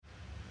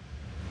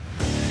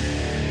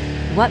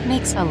What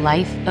makes a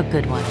life a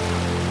good one?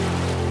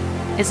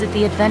 Is it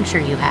the adventure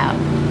you have?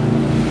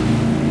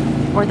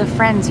 Or the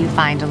friends you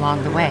find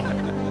along the way?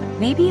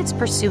 Maybe it's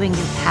pursuing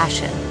your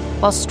passion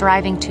while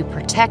striving to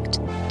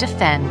protect,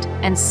 defend,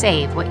 and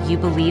save what you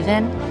believe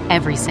in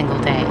every single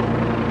day.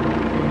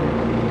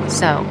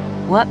 So,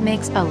 what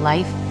makes a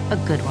life a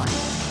good one?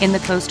 In the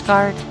Coast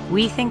Guard,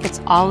 we think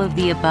it's all of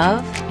the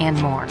above and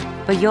more,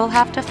 but you'll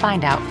have to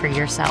find out for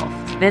yourself.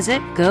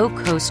 Visit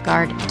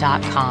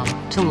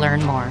gocoastguard.com to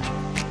learn more.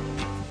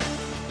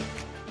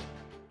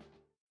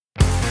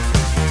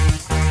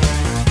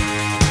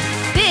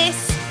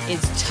 This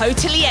is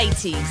Totally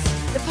 80s,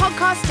 the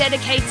podcast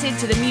dedicated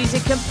to the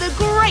music of the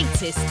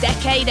greatest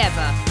decade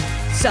ever.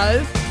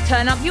 So,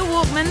 turn up your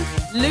Walkman,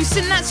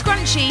 loosen that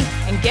scrunchie,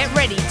 and get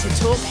ready to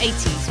talk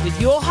 80s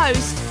with your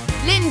host,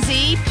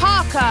 Lindsay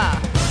Parker.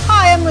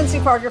 Hi, I'm Lindsay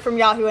Parker from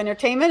Yahoo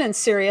Entertainment and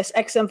Sirius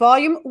XM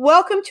Volume.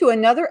 Welcome to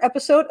another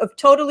episode of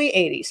Totally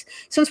 80s.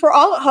 Since we're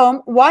all at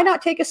home, why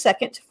not take a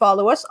second to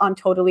follow us on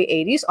Totally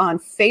 80s on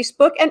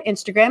Facebook and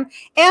Instagram,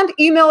 and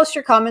email us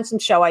your comments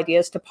and show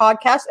ideas to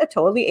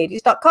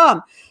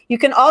podcast@totally80s.com. You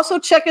can also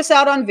check us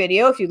out on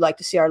video if you'd like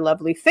to see our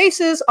lovely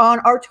faces on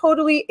our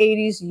Totally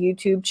 80s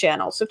YouTube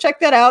channel. So check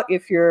that out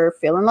if you're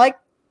feeling like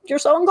you're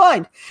so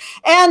inclined.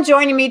 And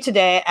joining me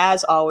today,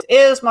 as always,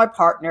 is my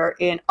partner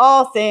in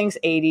all things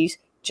 80s,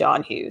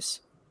 John Hughes.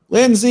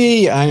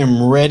 Lindsay, I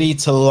am ready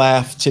to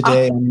laugh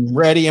today. I'm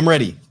ready.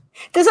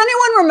 Does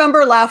anyone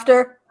remember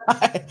laughter?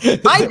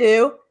 I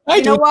do.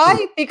 You know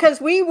why? Because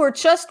we were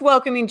just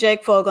welcoming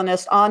Jake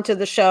Fogelnest onto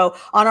the show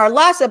on our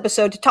last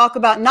episode to talk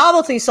about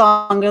novelty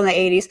songs in the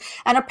 80s.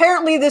 And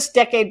apparently this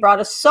decade brought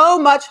us so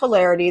much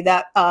hilarity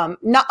that,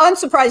 not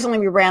unsurprisingly,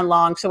 we ran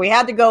long. So we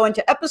had to go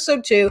into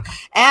episode 2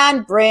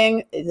 and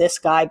bring this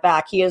guy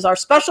back. He is our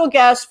special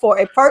guest for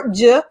a part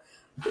 2.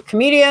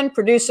 Comedian,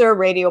 producer,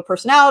 radio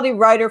personality,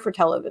 writer for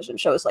television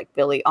shows like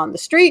Billy on the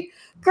Street,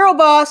 Girl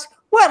Boss,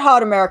 Wet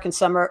Hot American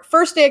Summer,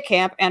 First Day of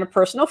Camp, and a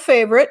personal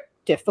favorite,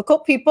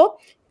 Difficult People.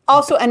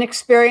 Also an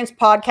experienced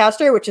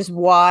podcaster, which is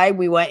why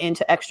we went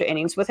into extra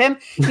innings with him.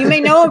 You may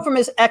know him from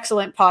his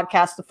excellent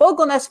podcast, The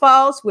Fogelnest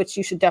Files, which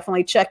you should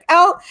definitely check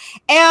out.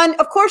 And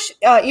of course,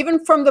 even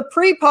from the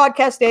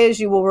pre-podcast days,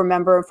 you will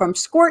remember from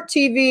Squirt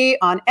TV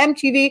on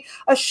MTV,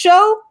 a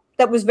show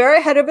that was very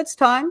ahead of its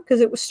time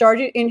because it was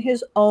started in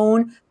his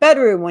own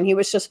bedroom when he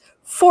was just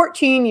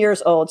 14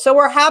 years old. So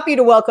we're happy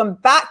to welcome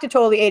back to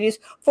Totally 80s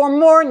for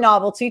more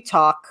novelty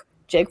talk,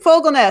 Jake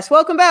Fogelnest.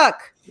 Welcome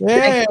back.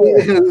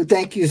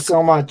 Thank you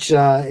so much.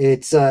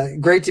 It's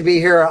great to be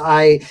here.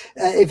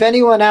 If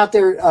anyone out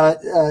there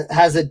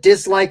has a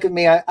dislike of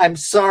me, I'm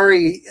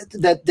sorry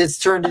that this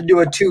turned into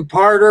a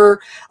two-parter.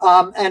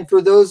 And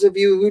for those of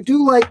you who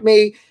do like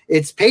me,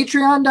 it's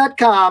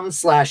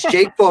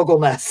patreon.com/Jake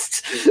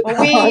Fogelnest.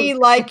 We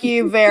like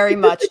you very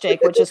much,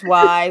 Jake, which is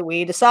why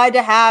we decided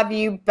to have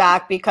you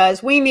back,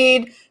 because we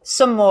need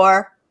some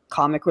more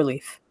comic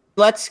relief.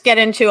 Let's get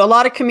into a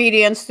lot of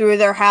comedians threw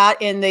their hat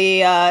in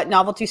the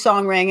novelty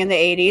song ring in the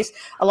 80s.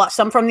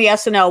 Some from the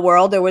SNL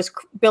world. There was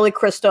Billy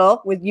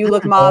Crystal with You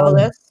Look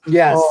Marvelous.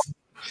 Yes.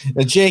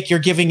 Jake, you're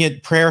giving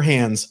it prayer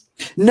hands.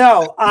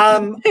 No,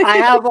 I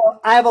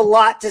have a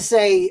lot to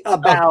say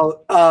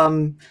about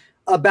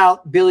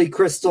Billy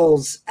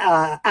Crystal's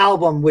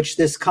album, which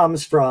this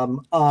comes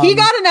from. He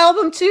got an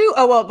album too.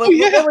 Was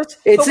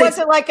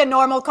it like a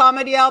normal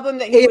comedy album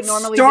that he would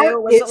normally do?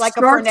 Was it like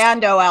a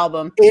Fernando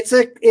album?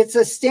 It's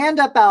a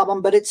stand-up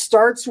album, but it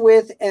starts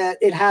with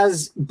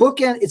it's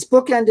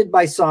bookended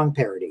by song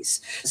parodies.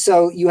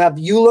 So you have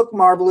You Look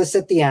Marvelous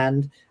at the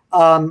end.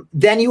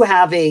 Then you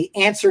have a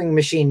answering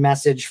machine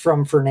message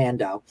from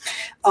Fernando.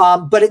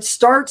 But it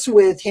starts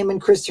with him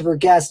and Christopher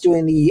Guest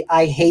doing the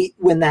I Hate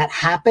When That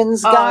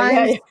Happens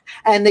guys. Yeah.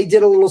 And they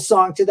did a little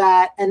song to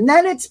that. And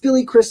then it's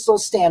Billy Crystal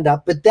stand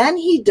up. But then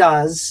he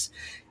does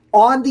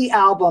on the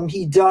album,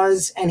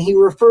 and he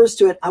refers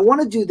to it. I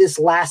want to do this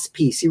last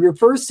piece. He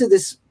refers to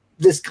this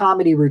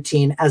comedy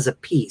routine as a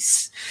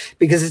piece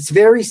because it's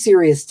very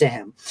serious to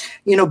him.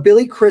 You know,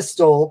 Billy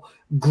Crystal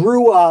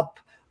grew up.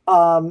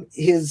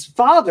 His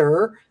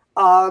father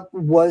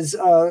was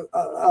a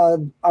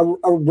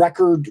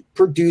record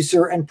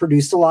producer and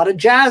produced a lot of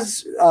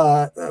jazz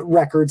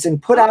records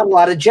and put out a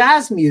lot of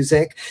jazz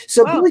music.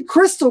 So Billy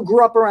Crystal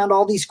grew up around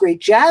all these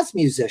great jazz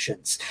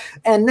musicians.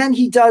 And then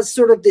he does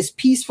sort of this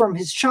piece from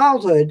his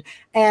childhood.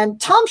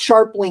 And Tom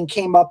Sharpling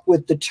came up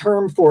with the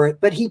term for it,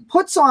 but he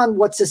puts on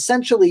what's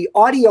essentially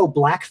audio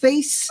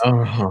blackface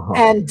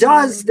and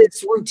does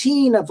this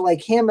routine of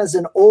like him as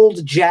an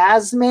old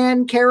jazz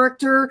man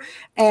character.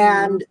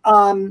 And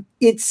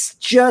it's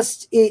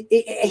just,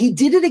 he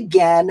did it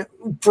again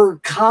for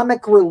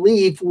comic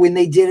relief when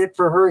they did it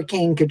for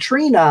Hurricane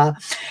Katrina.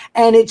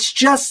 And it's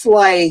just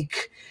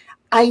like,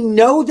 I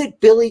know that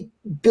Billy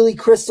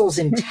Crystal's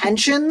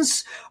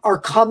intentions are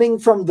coming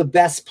from the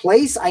best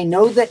place. I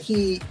know that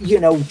he,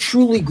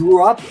 truly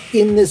grew up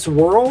in this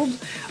world,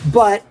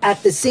 but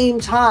at the same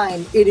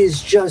time, it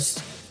is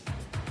just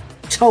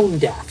tone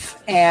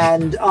deaf.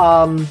 And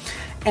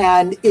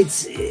and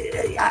it's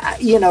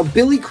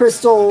Billy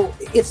Crystal.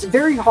 It's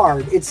very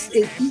hard.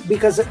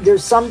 Because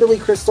there's some Billy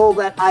Crystal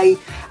that I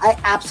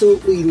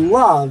absolutely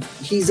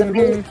love. He's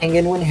amazing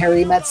in When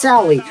Harry Met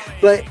Sally,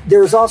 but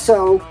there's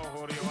also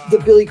the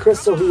Billy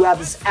Crystal who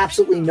has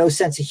absolutely no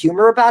sense of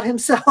humor about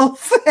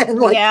himself and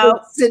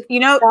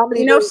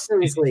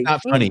seriously. It's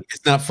not funny.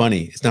 It's not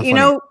funny. It's not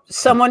funny.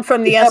 Someone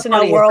from the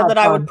SNL world that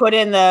I would put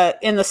in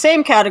the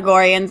same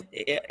category, and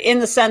in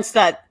the sense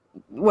that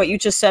what you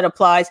just said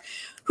applies,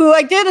 who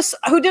did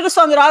a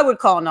song that I would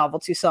call a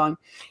novelty song,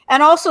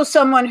 and also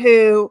someone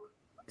who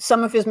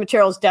some of his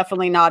material is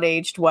definitely not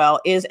aged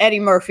well, is Eddie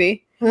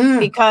Murphy,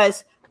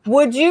 because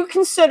would you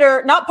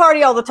consider not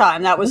Party All the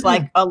Time? That was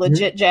like a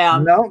legit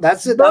jam. No,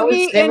 that's it.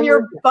 Boogie in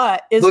Your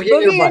Butt. Is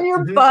Boogie in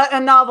Your Butt a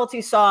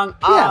novelty song?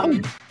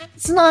 Yeah.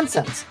 It's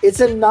nonsense. It's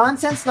a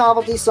nonsense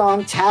novelty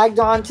song tagged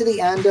on to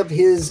the end of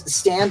his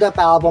stand-up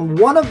album.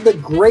 One of the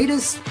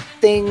greatest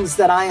things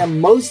that I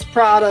am most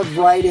proud of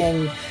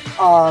writing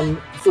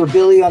for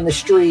Billy on the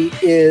Street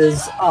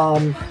is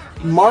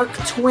Mark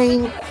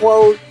Twain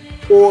quote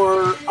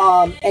or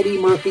Eddie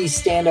Murphy's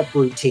stand-up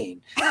routine.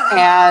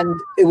 And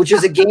which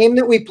is a game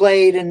that we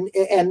played, and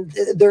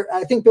there,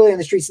 I think Billy on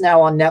the Street's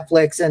now on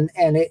Netflix, and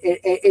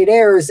it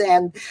airs.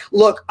 And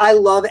look, I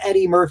love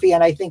Eddie Murphy,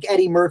 and I think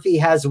Eddie Murphy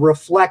has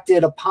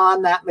reflected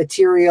upon that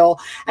material,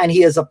 and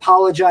he has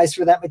apologized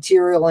for that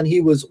material, and he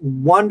was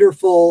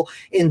wonderful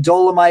in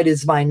Dolomite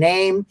Is My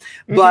Name.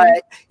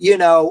 But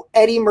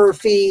Eddie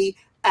Murphy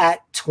at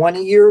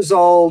 20 years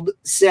old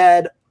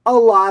said a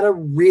lot of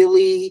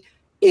really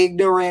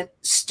ignorant,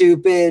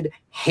 stupid,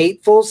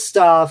 hateful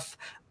stuff.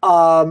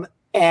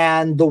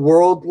 And the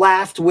world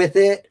laughed with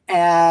it.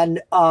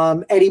 And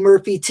Eddie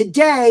Murphy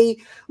today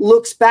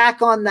looks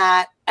back on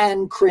that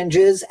and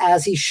cringes,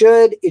 as he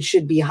should. It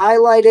should be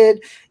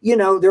highlighted.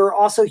 There are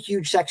also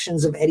huge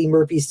sections of Eddie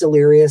Murphy's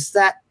Delirious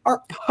that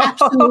are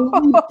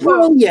absolutely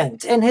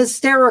brilliant and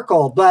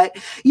hysterical. But,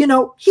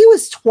 he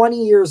was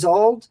 20 years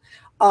old.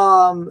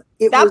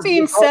 That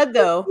being said,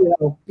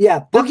 though,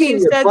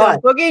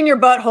 Boogie in Your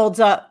Butt holds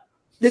up.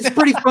 It's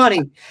pretty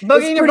funny.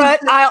 Boogie in Your Butt.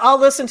 I'll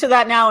listen to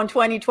that now in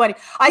 2020.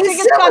 I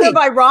think it's kind of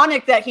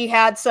ironic that he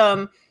had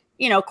some,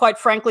 quite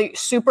frankly,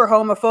 super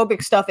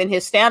homophobic stuff in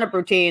his stand-up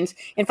routines.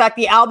 In fact,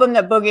 the album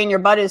that Boogie in Your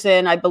Butt is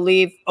in, I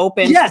believe,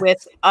 opens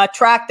with a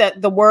track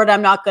that the word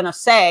I'm not going to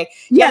say.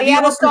 Yeah, he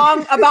had a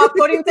song about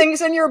putting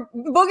things in your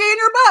boogie in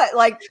your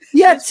butt.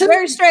 It's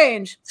very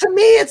strange. To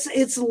me,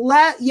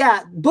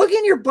 Boogie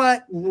in Your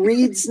Butt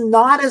reads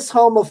not as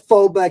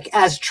homophobic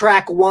as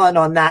track 1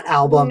 on that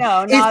album.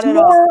 No, not at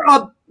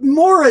all.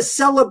 More a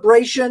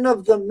celebration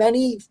of the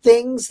many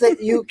things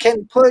that you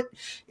can put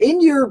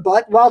in your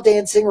butt while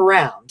dancing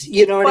around.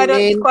 You know what I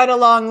mean? Quite a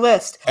long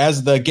list.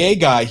 As the gay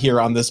guy here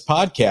on this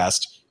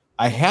podcast,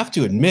 I have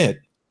to admit,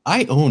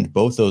 I owned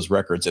both those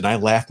records and I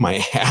laughed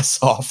my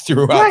ass off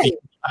throughout. Right.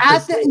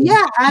 At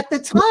the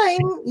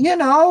time, Yeah.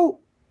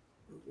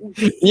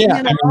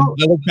 I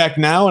look back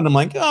now and I'm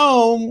like,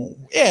 oh,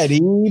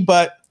 Eddie,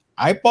 but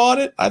I bought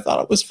it. I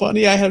thought it was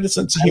funny. I had a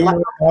sense of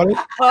humor about it.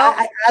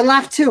 I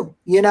laughed too,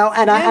 and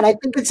I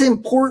think it's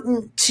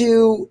important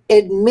to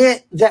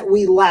admit that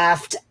we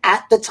laughed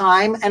at the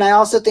time. And I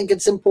also think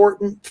it's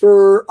important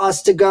for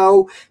us to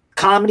go,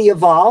 comedy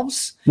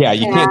evolves. Yeah,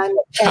 you can.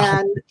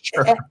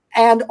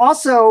 And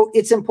also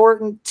it's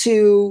important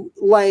to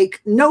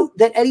note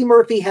that Eddie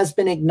Murphy has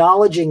been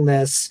acknowledging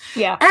this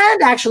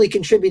and actually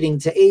contributing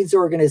to AIDS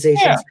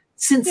organizations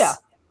since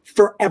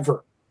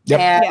forever. Yep.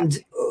 And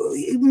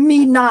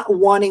me not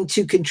wanting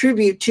to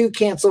contribute to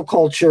cancel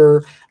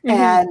culture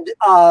and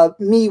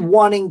me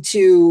wanting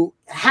to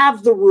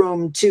have the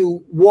room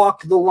to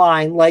walk the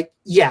line.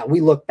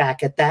 We look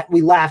back at that.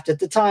 We laughed at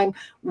the time.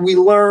 We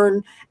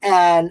learn.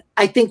 And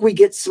I think we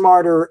get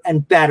smarter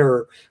and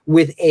better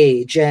with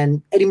age.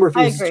 And Eddie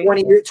Murphy was a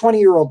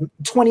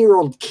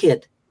 20-year-old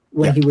kid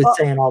when he was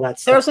saying all that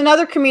stuff. There's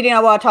another comedian I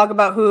want to talk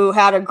about who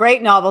had a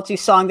great novelty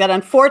song that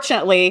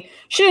unfortunately,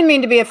 she didn't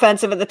mean to be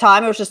offensive at the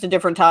time. It was just a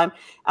different time.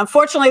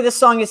 Unfortunately, this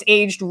song is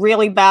aged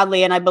really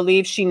badly, and I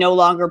believe she no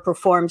longer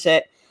performs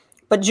it.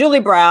 But Julie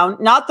Brown,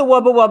 not the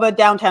Wubba Wubba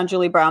downtown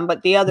Julie Brown,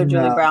 but the other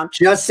Julie Brown.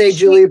 Just say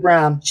Julie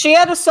Brown. She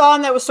had a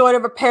song that was sort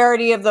of a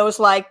parody of those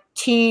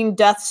teen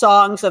death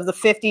songs of the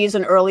 50s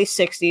and early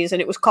 60s. And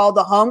it was called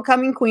The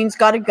Homecoming Queen's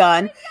Got a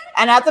Gun.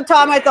 And at the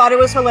time I thought it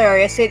was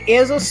hilarious. It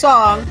is a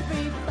song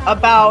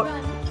about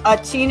a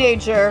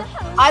teenager.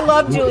 I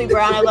love Julie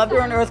Brown. I loved her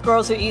in Earth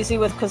Girls Are Easy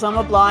with Cause I'm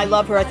a Blind. I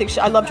love her.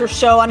 I loved her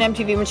show on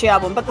MTV when she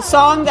had one. But the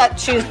song that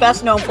she is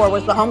best known for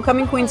was The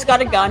Homecoming Queen's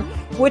Got a Gun,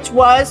 which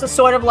was a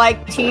sort of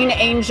teen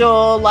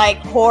angel,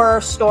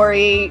 horror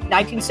story,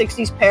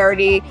 1960s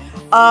parody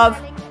of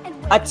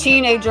a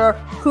teenager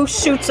who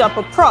shoots up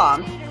a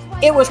prom.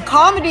 It was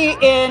comedy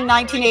in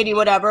 1980,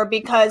 whatever,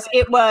 because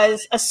it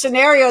was a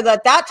scenario that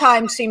at that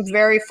time seemed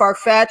very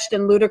far-fetched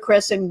and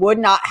ludicrous and would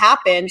not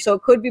happen. So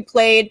it could be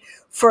played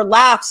for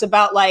laughs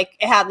about it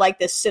had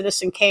this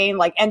Citizen Kane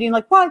ending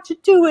why'd you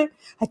do it?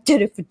 I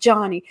did it for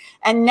Johnny.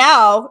 And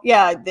now,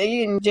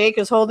 Jake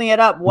is holding it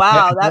up.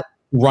 Wow.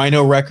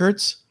 Rhino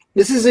Records.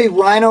 This is a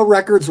Rhino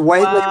Records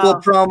white label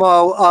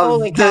promo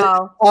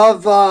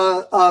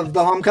of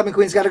the Homecoming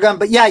Queen's Got a Gun.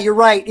 But yeah, you're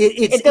right.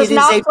 It does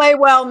not play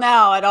well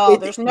now at all.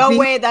 There's no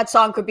way that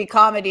song could be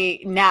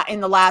comedy now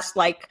in the last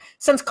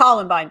since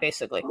Columbine,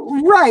 basically.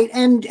 Right,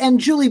 and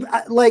Julie,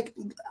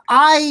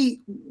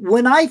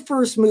 when I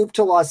first moved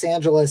to Los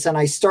Angeles and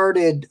I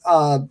started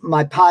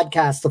my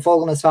podcast, The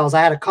Fogelnest Files,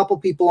 I had a couple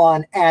people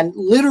on, and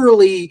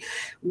literally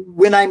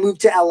when I moved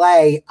to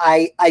LA,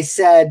 I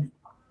said,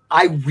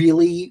 I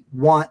really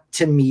want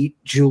to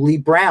meet Julie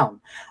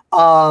Brown.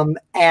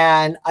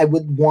 And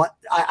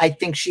I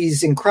think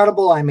she's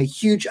incredible. I've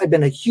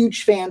been a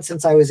huge fan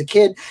since I was a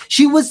kid.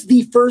 She was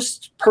the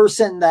first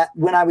person that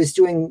when I was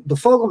doing the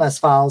Fogelnest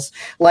Files,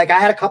 I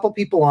had a couple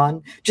people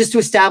on just to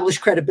establish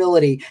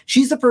credibility.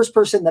 She's the first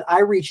person that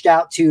I reached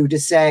out to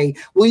say,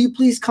 will you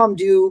please come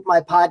do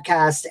my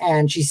podcast?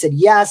 And she said,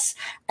 yes.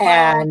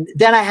 And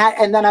then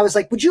I was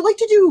like, would you like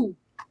to do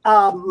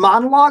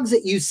monologues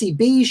at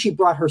UCB? She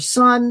brought her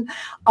son.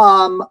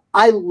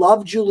 I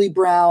love Julie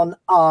Brown.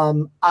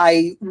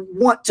 I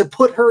want to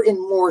put her in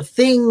more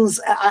things.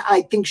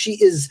 I think she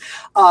is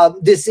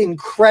this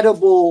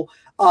incredible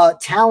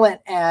talent,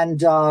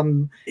 and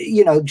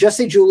Just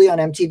Say Julie on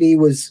MTV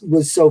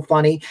was so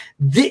funny.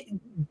 The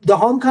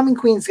Homecoming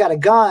Queen's Got a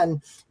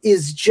Gun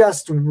is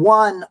just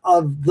one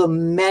of the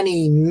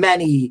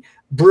many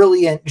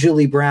brilliant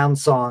Julie Brown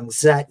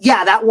songs that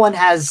one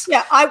has,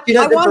 she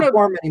doesn't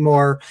perform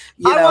anymore.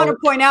 I want to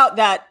point out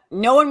that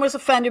no one was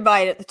offended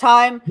by it at the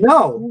time.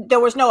 No, there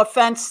was no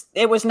offense.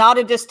 It was not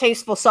a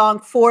distasteful song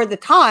for the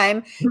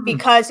time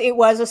because it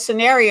was a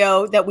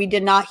scenario that we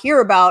did not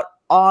hear about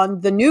on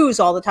the news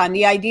all the time.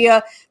 The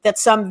idea that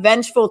some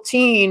vengeful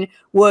teen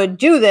would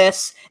do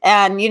this,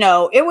 and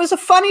it was a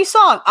funny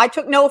song. I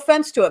took no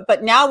offense to it,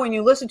 but now when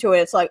you listen to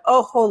it, it's like,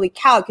 oh, holy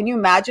cow. Can you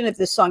imagine if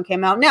this song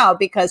came out now?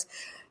 Because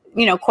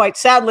quite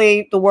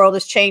sadly, the world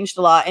has changed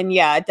a lot. And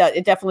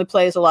it definitely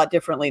plays a lot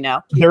differently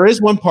now. There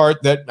is one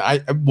part that I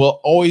will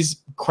always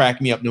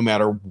crack me up no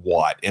matter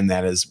what. And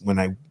that is when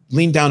I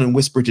lean down and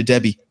whisper to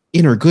Debbie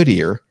in her good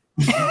ear.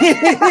 In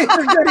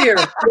her good ear.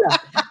 Yeah.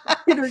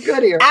 In her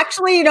good ear.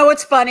 Actually,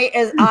 what's funny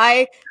is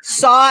I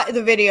saw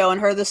the video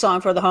and heard the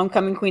song for The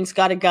Homecoming Queen's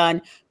Got a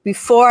Gun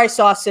before I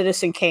saw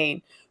Citizen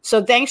Kane.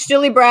 So thanks,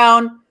 Julie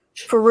Brown,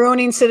 for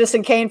ruining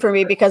Citizen Kane for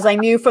me, because I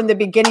knew from the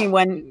beginning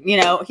when,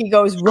 he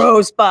goes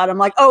Rosebud, I'm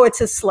like, oh, it's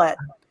his sled.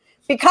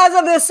 Because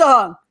of this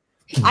song.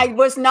 I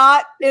was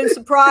not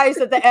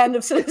surprised at the end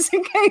of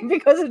Citizen Kane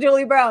because of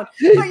Julie Brown.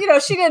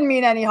 But, she didn't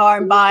mean any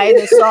harm by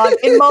this song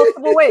in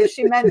multiple ways.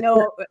 She meant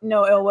no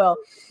ill will.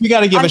 You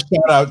got to give a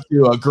shout out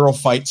to A Girl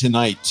Fight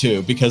Tonight,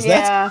 too, because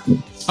that's a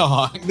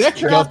song.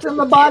 Trapped in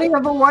the body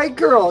of a white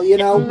girl,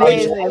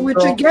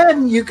 which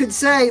again, you could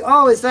say,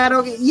 oh, is that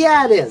okay?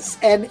 Yeah, it is.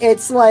 And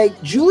it's like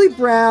Julie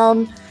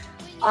Brown,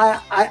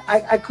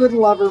 I couldn't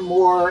love her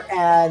more.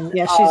 And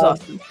yeah, she's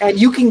awesome. And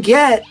you can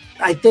get,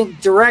 I think,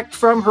 direct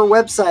from her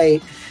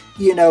website,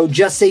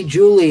 Just Say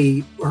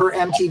Julie, her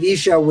MTV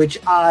show, which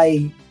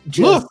I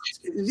just...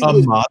 Look, a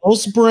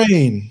model's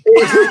brain.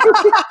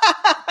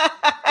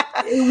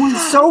 It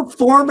was so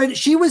formative.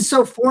 She was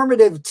so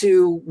formative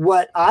to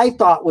what I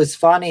thought was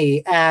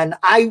funny. And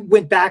I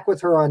went back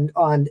with her on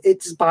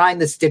it's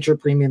behind the Stitcher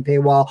premium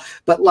paywall.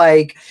 But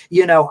I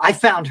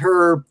found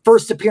her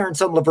first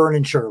appearance on Laverne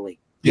and Shirley.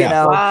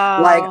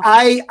 Wow.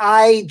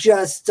 I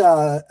just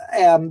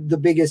am the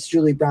biggest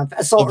Julie Brown fan.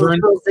 I saw her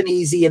Frozen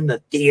Easy in the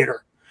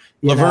theater.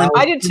 Laverne,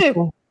 I did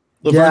too.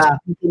 Laverne's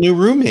new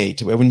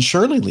roommate when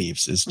Shirley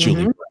leaves is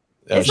Julie Brown.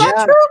 Is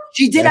that true?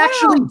 She did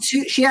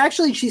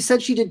she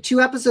said she did 2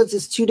 episodes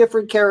as 2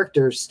 different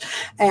characters.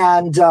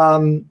 And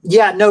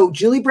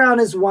Julie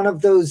Brown is one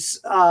of those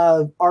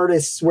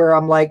artists where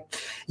I'm like,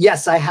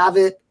 yes, I have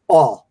it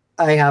all.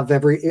 I have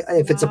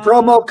if it's a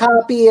promo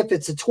copy, if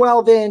it's a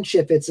 12-inch,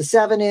 if it's a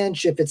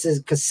 7-inch, if it's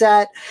a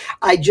cassette,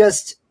 I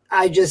just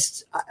for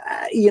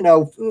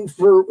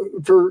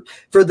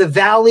the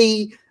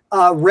Valley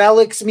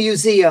Relics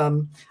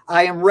Museum,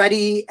 I am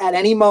ready at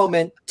any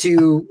moment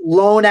to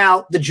loan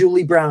out the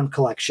Julie Brown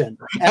collection.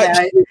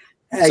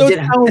 And so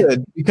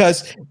talented,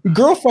 because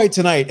Girl Fight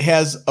Tonight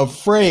has a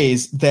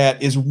phrase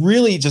that is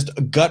really just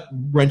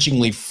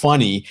gut-wrenchingly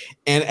funny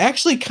and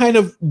actually kind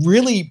of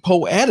really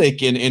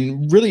poetic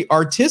and really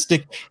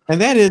artistic.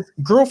 And that is,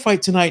 Girl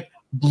Fight Tonight,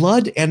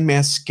 blood and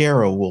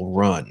mascara will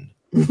run.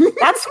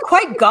 That's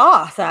quite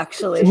goth,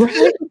 actually.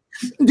 Right?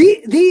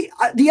 The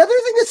other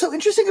thing that's so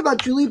interesting about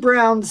Julie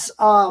Brown's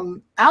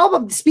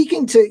album,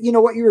 speaking to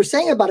what you were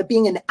saying about it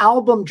being an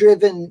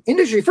album-driven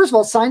industry, first of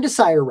all, signed to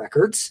Sire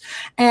Records,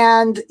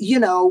 and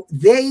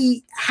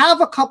they have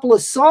a couple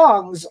of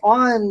songs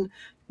on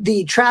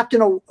the Trapped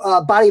in a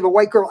Body of a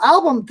White Girl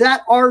album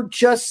that are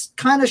just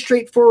kind of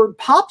straightforward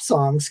pop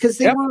songs, because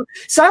they were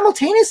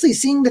simultaneously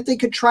seeing that they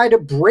could try to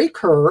break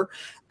her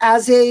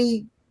as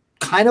a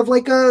kind of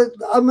like a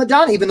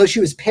Madonna, even though she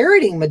was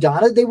parodying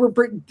Madonna. They were,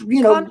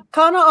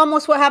 kind of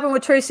almost what happened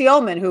with Tracy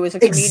Ullman, who was a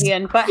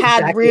comedian, but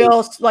had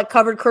real,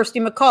 covered Kirsty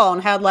MacColl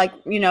and had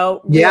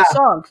real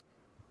songs.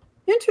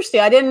 Interesting.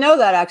 I didn't know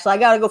that, actually. I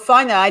got to go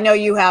find that. I know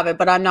you have it,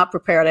 but I'm not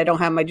prepared. I don't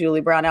have my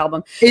Julie Brown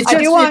album. It's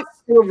just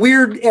it's a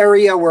weird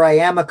area where I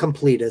am a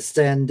completist,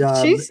 and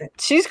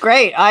she's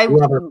great. I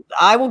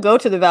will go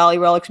to the Valley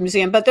Relics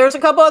Museum, but there's a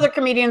couple other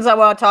comedians I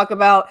want to talk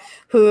about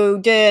who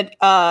did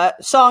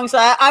songs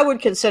that I would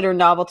consider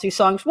novelty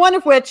songs, one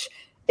of which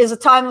is a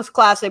timeless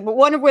classic, but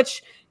one of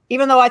which,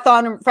 even though I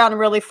found him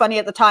really funny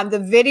at the time, the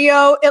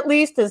video, at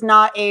least, does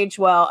not age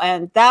well,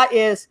 and that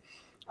is...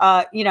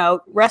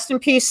 rest in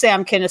peace,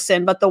 Sam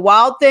Kinison. But the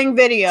Wild Thing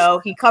video,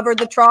 he covered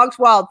the Troggs'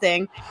 Wild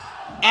Thing.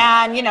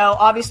 And,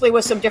 obviously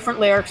with some different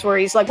lyrics where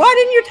he's like, why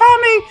didn't you tell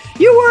me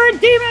you were a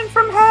demon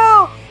from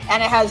hell?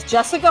 And it has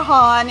Jessica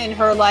Hahn in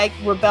her, like,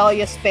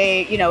 rebellious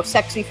phase,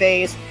 sexy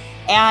phase.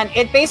 And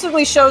it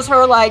basically shows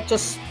her, like,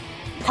 just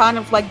kind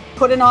of, like,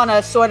 putting on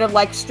a sort of,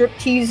 like,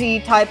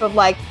 striptease type of,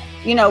 like,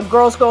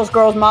 girls,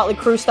 Motley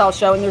Crue style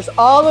show. And there's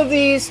all of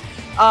these...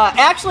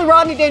 actually,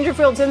 Rodney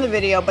Dangerfield's in the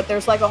video, but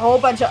there's like a whole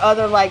bunch of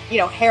other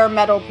hair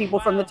metal people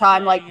from the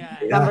time, like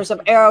members of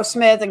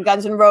Aerosmith and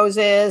Guns N'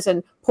 Roses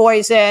and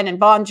Poison and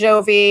Bon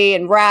Jovi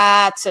and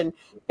Rats and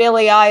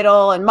Billy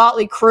Idol and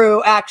Motley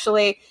Crue,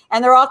 actually.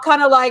 And they're all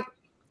kind of like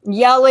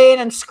yelling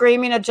and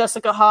screaming at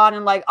Jessica Hahn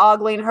and like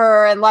ogling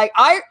her. And like,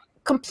 I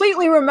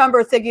completely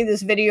remember thinking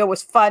this video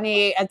was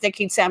funny and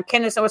thinking Sam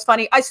Kinison was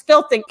funny. I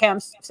still think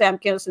Sam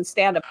Kinison's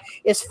stand-up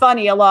is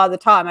funny a lot of the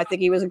time. I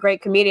think he was a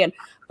great comedian.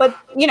 But,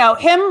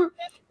 him,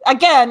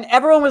 again,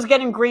 everyone was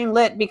getting green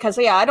lit because,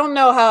 I don't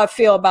know how I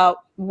feel about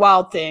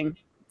Wild Thing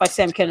by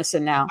Sam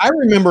Kinison now. I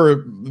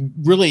remember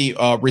really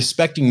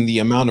respecting the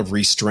amount of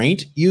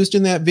restraint used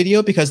in that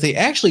video because they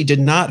actually did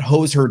not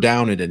hose her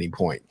down at any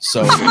point.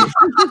 So, they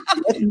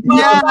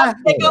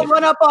got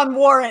one up on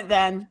Warrant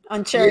then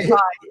on Cherry Pie.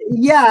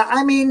 Yeah,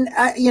 I mean,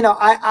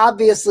 I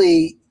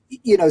obviously...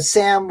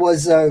 Sam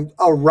was a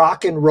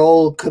rock and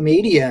roll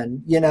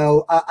comedian.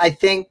 I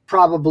think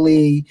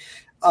probably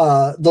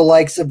the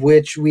likes of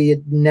which we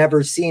had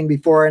never seen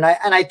before. And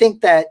I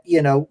think that,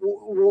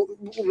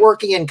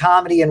 working in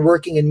comedy and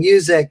working in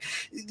music,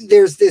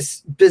 there's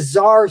this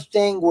bizarre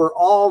thing where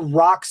all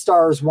rock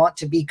stars want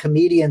to be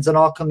comedians and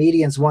all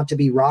comedians want to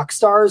be rock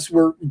stars.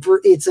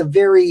 It's a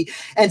very,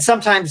 and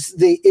sometimes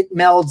it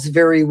melds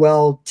very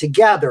well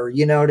together.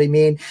 You know what I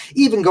mean?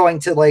 Even going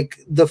to like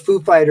the Foo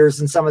Fighters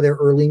and some of their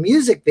early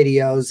music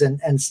videos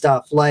and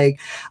stuff like,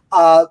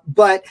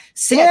 but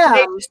Sam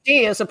Tenacious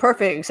D is a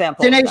perfect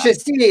example.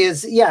 Tenacious D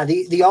is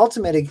the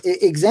ultimate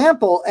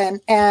example.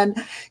 And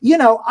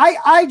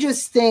I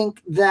just think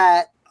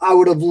that I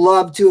would have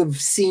loved to have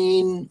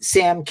seen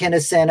Sam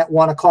Kinison at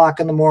 1:00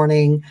 in the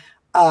morning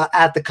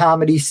at the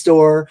Comedy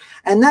Store.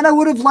 And then I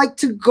would have liked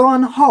to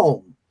gone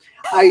home.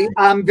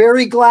 I'm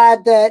very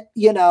glad that,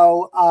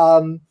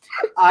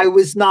 I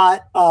was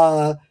not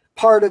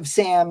part of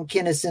Sam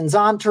Kinison's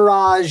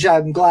entourage.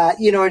 I'm glad,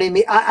 you know what I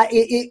mean?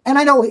 And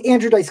I know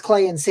Andrew Dice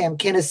Clay and Sam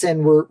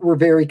Kinison were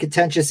very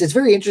contentious. It's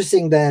very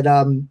interesting that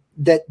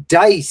that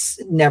Dice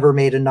never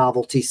made a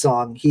novelty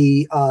song.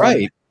 He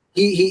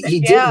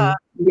didn't,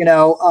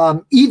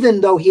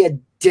 even though he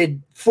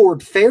did Ford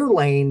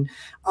Fairlane,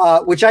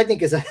 which I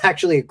think is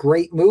actually a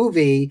great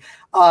movie.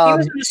 He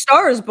was in A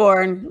Star Is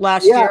Born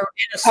last year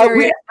in a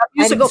series, a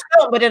musical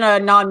film, but in a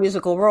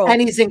non-musical role.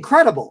 And he's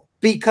incredible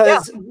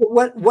because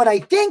what I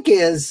think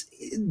is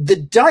the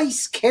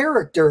Dice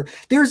character,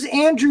 there's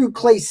Andrew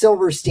Clay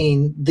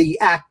Silverstein, the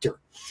actor.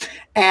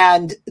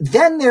 And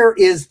then there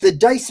is the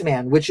Dice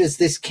Man, which is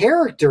this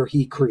character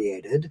he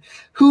created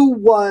who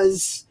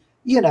was,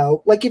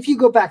 like if you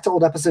go back to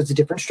old episodes of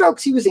Different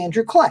Strokes, he was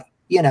Andrew Clay,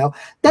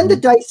 then the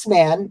Dice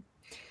Man.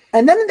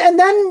 And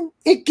then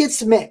it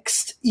gets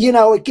mixed,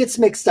 it gets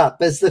mixed up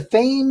as the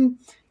fame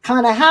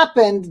kind of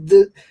happened.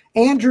 The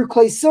Andrew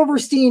Clay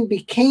Silverstein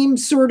became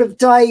sort of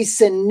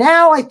Dice. And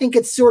now I think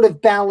it's sort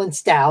of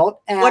balanced out.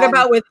 And what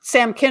about with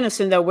Sam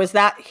Kinison though? Was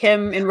that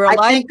him in real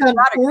life?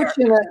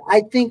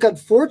 I think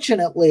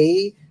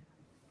unfortunately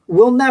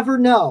we'll never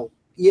know.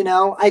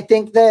 I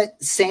think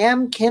that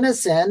Sam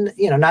Kinison,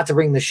 not to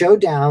bring the show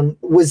down,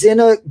 was in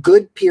a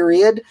good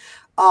period.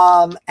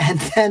 And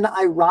then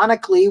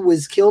ironically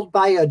was killed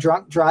by a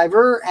drunk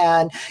driver.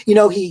 And,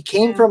 he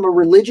came from a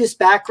religious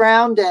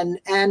background and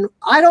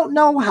I don't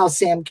know how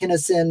Sam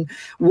Kinison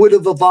would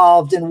have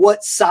evolved and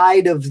what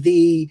side of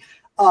the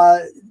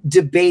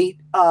debate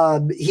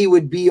he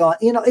would be on.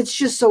 It's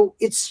just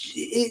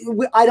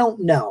I don't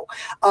know.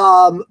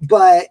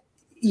 But,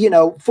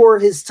 for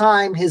his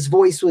time, his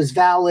voice was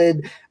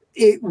valid.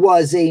 It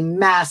was a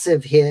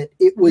massive hit.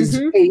 It was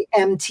a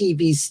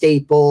MTV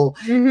staple.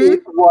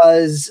 It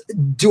was,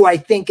 do I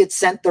think it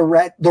sent the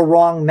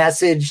wrong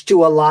message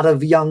to a lot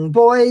of young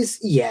boys?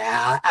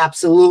 Yeah,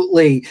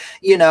 absolutely.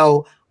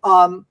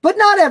 But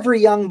not every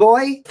young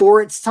boy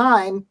for its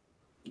time.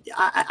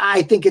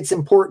 I think it's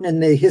important in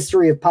the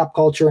history of pop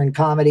culture and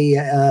comedy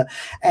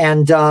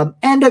and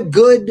a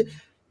good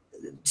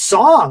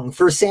song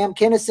for Sam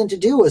Kinison to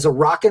do as a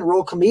rock and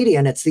roll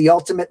comedian. It's the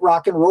ultimate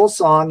rock and roll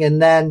song.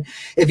 And then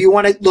if you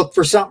want to look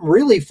for something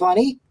really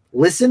funny,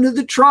 listen to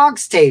the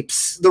Troggs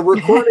tapes, the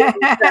recording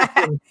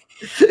session.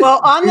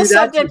 Well, on the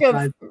subject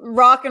of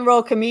rock and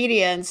roll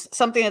comedians,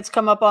 something that's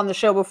come up on the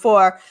show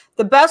before,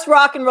 the best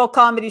rock and roll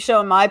comedy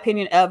show, in my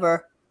opinion,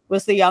 ever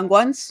was The Young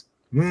Ones.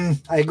 I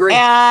agree.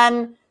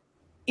 And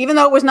even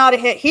though it was not a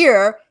hit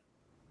here,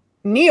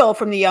 Neil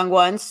from The Young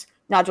Ones,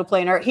 Nigel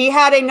Planer, he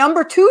had a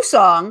number 2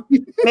 song.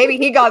 Maybe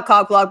he got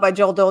cock-blocked by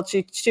Joel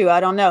Dolce too, I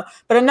don't know.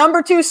 But a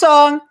number 2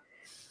 song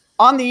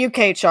on the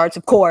UK charts,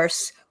 of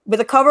course, with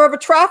a cover of a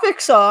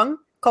Traffic song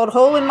called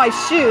Hole in My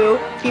Shoe.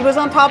 He was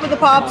on Top of the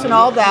Pops and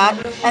all that.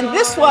 And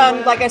this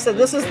one, like I said,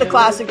 this is the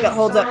classic that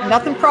holds up.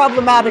 Nothing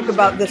problematic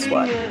about this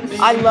one.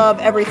 I love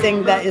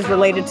everything that is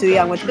related to The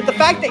Young Ones. But the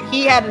fact that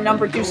he had a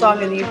number 2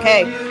 song in the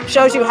UK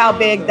shows you how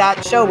big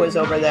that show was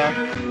over there.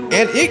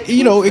 And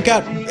it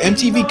got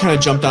MTV kind of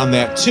jumped on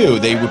that too.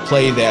 They would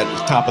play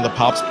that Top of the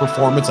Pops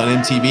performance on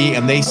MTV,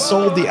 and they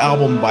sold the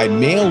album by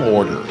mail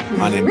order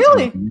on MTV.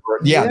 Really?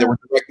 Yeah, there were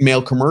direct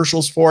mail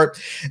commercials for it.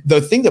 The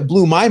thing that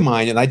blew my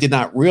mind, and I did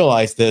not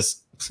realize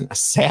this,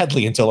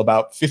 sadly, until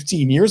about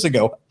 15 years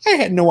ago, I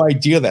had no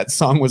idea that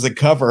song was a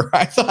cover.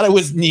 I thought it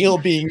was Neil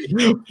being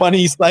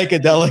funny,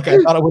 psychedelic. I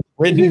thought it was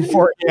written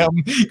for him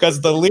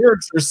because the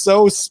lyrics are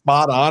so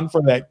spot on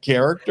for that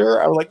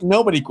character. I was like,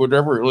 nobody could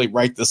ever really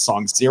write this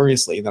song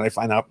seriously. And then I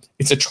find out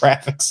it's a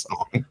Traffic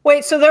song.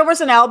 Wait, so there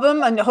was an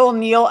album, a whole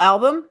Neil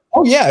album?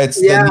 Oh, yeah.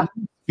 It's the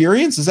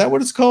Experience. Is that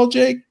what it's called,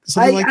 Jake?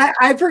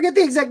 I forget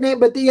the exact name,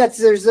 but yes,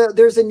 there's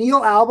a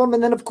Neil album,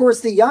 and then of course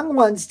the Young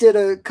Ones did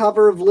a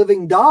cover of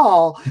Living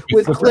Doll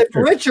with Cliff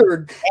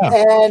Richard,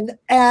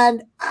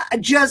 and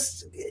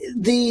just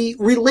the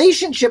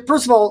relationship.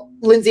 First of all,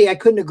 Lindsay, I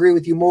couldn't agree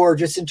with you more.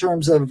 Just in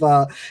terms of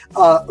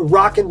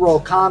rock and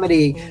roll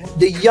comedy,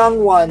 the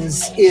Young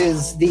Ones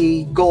is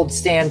the gold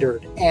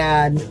standard,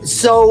 and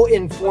so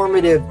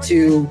informative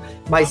to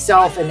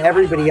myself and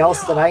everybody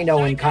else that I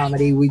know in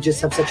comedy. We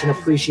just have such an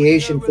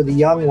appreciation for the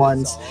Young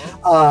Ones.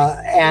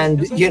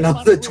 And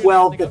the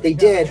 12 that they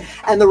did,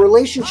 and the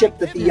relationship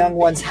that the Young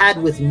Ones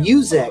had with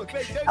music,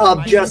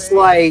 of just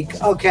like,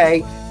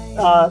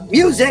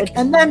 music,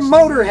 and then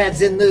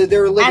Motorheads in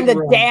their living room, and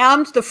the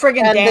Damned, the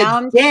friggin'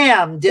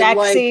 Damned,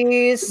 like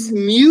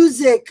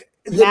music.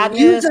 The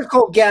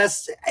musical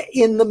guest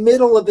in the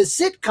middle of a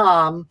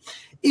sitcom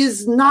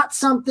is not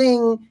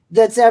something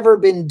that's ever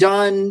been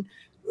done,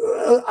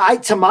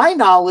 to my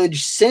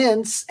knowledge,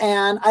 since.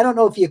 And I don't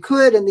know if you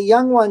could. And the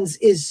Young Ones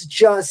is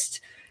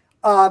just.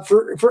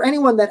 For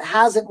anyone that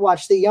hasn't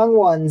watched The Young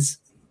Ones,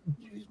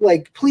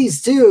 like,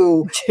 please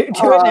do it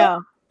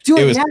now. Do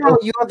it now.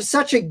 You have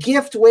such a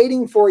gift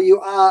waiting for you.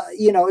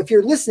 If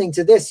you're listening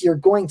to this, you're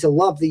going to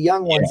love The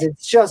Young Ones. Yeah.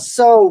 It's just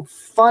so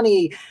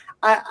funny.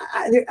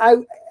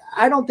 I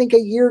don't think a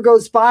year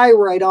goes by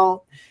where I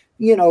don't,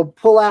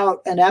 pull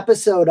out an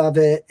episode of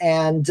it.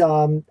 And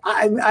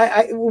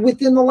I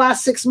within the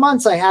last 6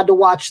 months, I had to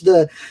watch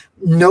the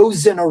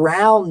Nosing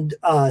Around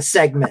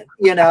segment.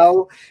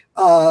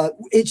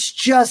 It's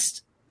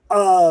just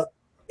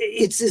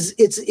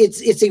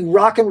it's a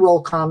rock and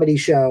roll comedy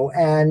show,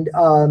 and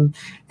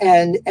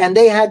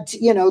they had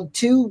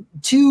two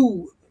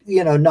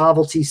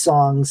novelty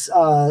songs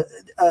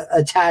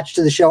attached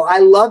to the show. I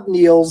love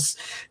Neil's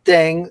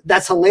thing.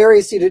 That's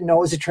hilarious. You didn't know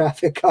it was a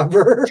Traffic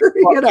cover.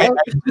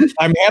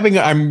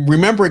 I'm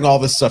remembering all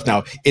this stuff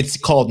now. It's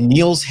called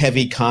Neil's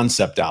Heavy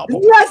Concept Album.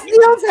 Yes,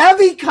 Neil's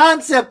Heavy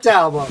Concept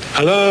Album.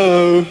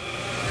 Hello.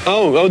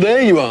 Oh,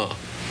 there you are.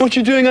 What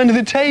you doing under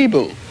the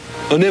table?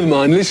 Oh, never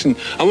mind. Listen,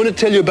 I want to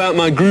tell you about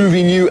my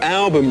groovy new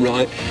album,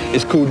 right?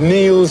 It's called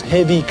Neil's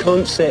Heavy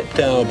Concept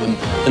Album,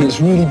 and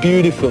it's really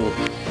beautiful.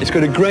 It's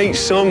got a great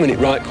song in it,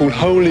 right, called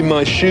Hole in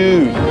My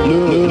Shoe.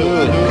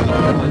 Look.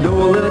 And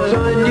all that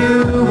I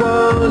knew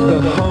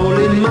was the hole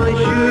in my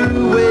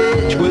shoe,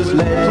 which was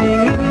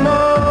letting in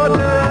water.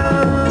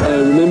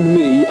 Remember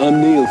me?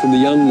 I'm Neil from The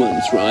Young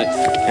Ones, right?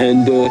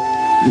 And the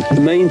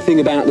main thing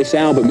about this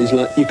album is,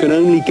 like, you can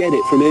only get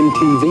it from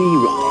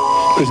MTV, right?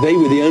 Because they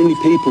were the only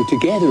people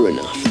together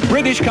enough.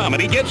 British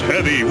comedy gets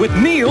heavy with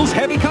Neil's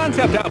Heavy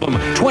Concept Album.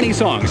 20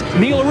 songs,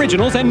 Neil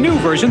originals, and new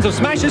versions of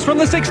smashes from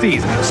the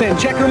 60s. Send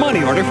check or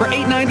money order for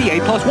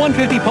 $8.98 plus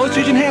 $1.50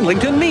 postage and handling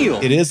to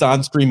Neil. It is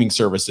on streaming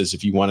services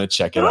if you want to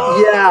check it out.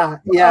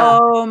 Yeah.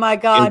 Oh my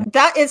God.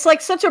 That it's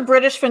like such a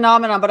British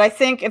phenomenon, but I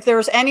think if there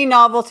was any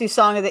novelty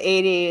song of the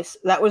 80s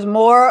that was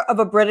more of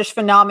a British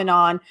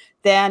phenomenon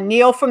than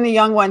Neil from The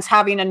Young Ones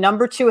having a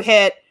number 2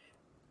 hit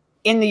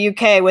in the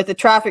UK with the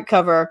Traffic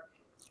cover,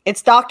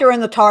 it's Doctor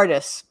and the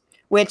TARDIS,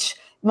 which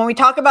when we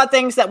talk about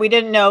things that we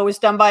didn't know, was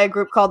done by a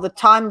group called the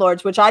Time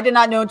Lords, which I did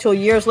not know until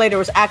years later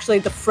was actually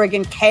the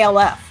friggin'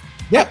 KLF.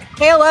 Yeah.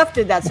 KLF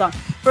did that song.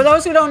 For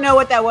those who don't know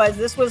what that was,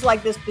 this was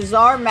like this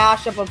bizarre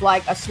mashup of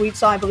like a sweet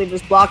song, I believe it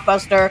was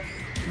Blockbuster,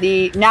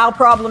 the now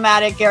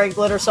problematic Gary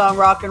Glitter song,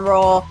 Rock and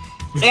Roll,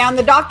 and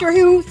the Doctor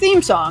Who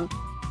theme song.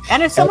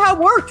 And it somehow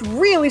worked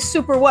really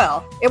super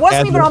well. It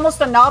wasn't even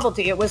almost a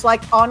novelty. It was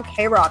like on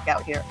K-Rock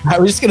out here. I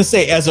was just going to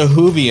say, as a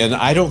Whovian,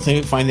 I don't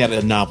find that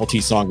a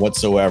novelty song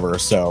whatsoever.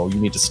 So you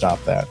need to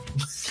stop that.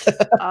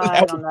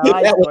 I don't know.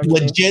 That was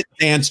legit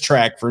dance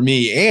track for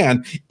me,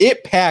 and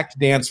it packed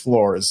dance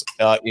floors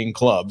in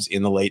clubs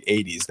in the late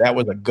 80s. That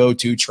was a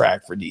go-to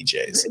track for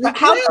DJs.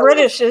 How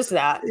British is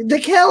that? The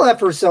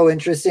KLF are so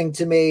interesting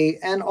to me,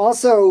 and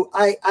also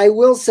I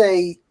will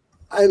say,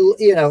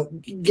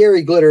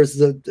 Gary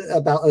Glitter's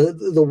about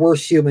the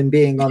worst human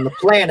being on the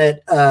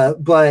planet,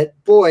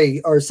 but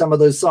boy, are some of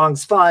those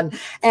songs fun.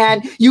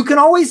 And you can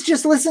always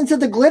just listen to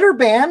the Glitter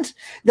Band.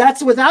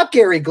 That's without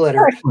Gary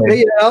Glitter.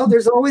 Exactly.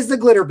 There's always the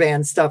Glitter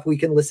Band stuff we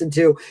can listen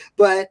to.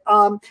 But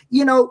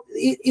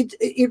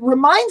it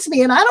reminds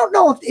me, and I don't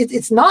know if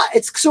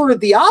it's sort of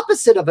the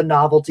opposite of a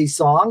novelty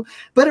song,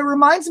 but it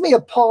reminds me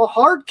of Paul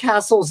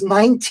Hardcastle's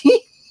 19.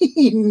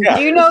 Yeah.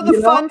 Do you know the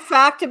fun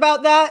fact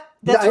about that?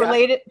 That's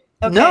related.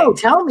 Okay. No,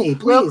 tell me,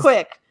 please. Real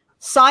quick.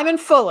 Simon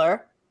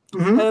Fuller,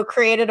 who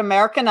created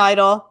American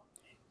Idol,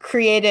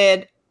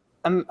 created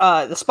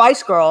the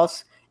Spice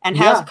Girls, and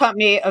has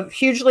a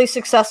hugely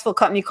successful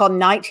company called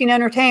 19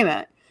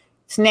 Entertainment.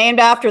 It's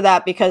named after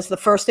that because the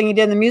first thing he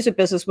did in the music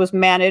business was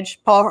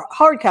manage Paul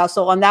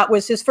Hardcastle, and that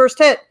was his first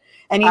hit.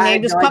 And he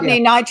named his company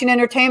 19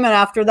 Entertainment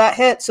after that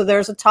hit. So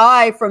there's a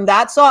tie from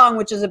that song,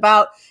 which is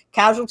about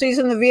casualties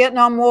in the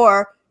Vietnam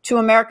War, to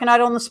American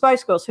Idol and the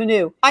Spice Girls. Who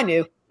knew? I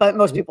knew. But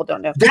most people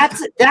don't know.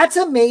 That's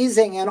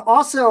amazing. And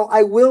also,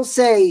 I will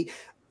say,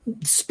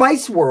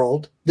 Spice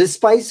World, the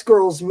Spice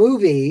Girls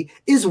movie,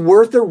 is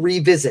worth a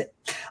revisit.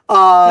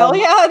 Hell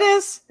yeah, it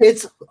is.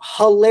 It's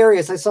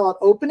hilarious. I saw it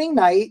opening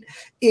night.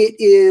 It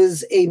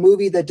is a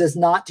movie that does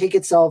not take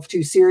itself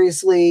too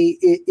seriously.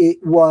 It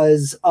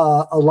was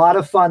a lot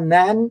of fun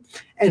then,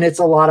 and it's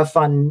a lot of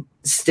fun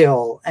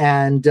still.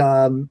 And,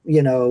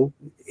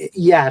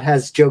 it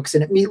has jokes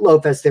in it.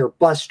 Meatloaf as their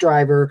bus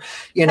driver,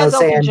 has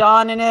Elton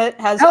John in it,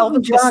 has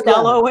Elvis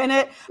Costello in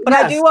it. But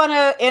I do want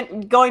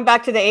to, going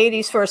back to the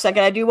 80s for a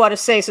second, I do want to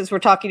say, since we're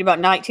talking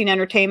about 19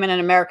 Entertainment and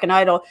American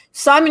Idol,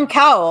 Simon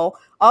Cowell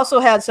also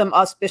had some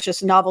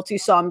auspicious novelty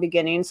song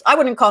beginnings. I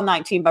wouldn't call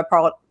 19 by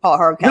Paul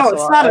Hardcastle. No,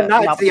 it's not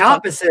it's the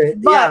opposite.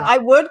 But I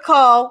would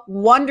call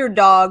Wonder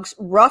Dogs'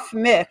 Rough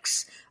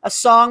Mix a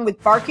song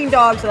with barking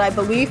dogs that I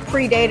believe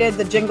predated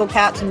the Jingle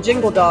Cats and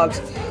Jingle Dogs,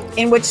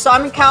 in which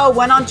Simon Cowell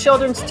went on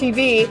children's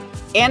TV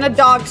in a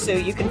dog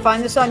suit. You can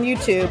find this on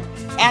YouTube.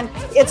 And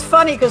it's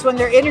funny because when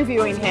they're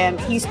interviewing him,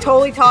 he's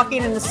totally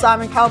talking in the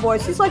Simon Cowell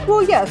voice. He's like,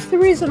 well, yes, the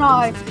reason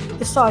I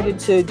decided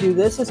to do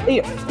this is,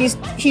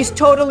 he's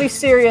totally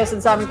serious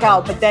in Simon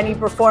Cowell, but then he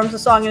performs a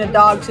song in a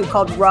dog suit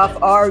called Rough,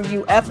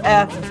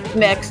 R-U-F-F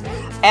Mix.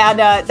 And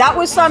that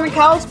was Simon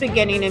Cowell's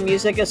beginning in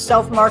music, as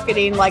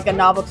self-marketing, like a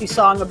novelty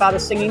song about a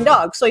singing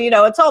dog. So,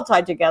 it's all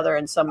tied together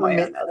in some way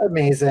or another.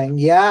 Amazing.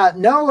 Yeah.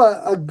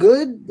 No, a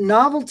good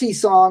novelty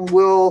song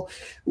will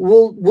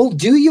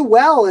do you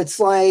well. It's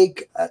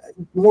like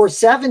more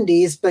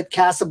 70s, but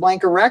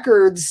Casablanca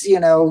Records,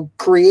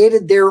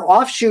 created their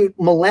offshoot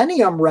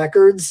Millennium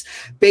Records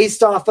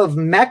based off of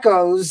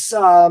Mecco's,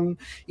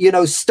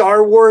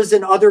 Star Wars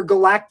and Other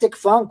Galactic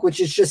Funk, which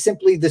is just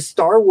simply the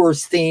Star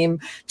Wars theme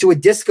to a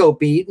disco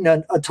beat and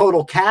a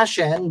total cash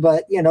in,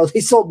 but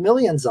they sold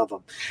millions of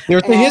them.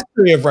 There's a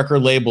history of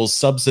record labels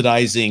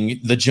subsidizing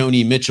the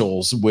Joni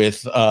Mitchells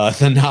with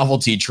the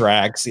novelty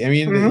tracks. I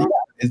mean,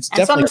 it's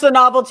and sometimes the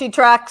novelty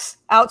tracks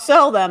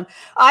outsell them.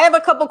 I have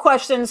a couple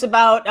questions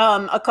about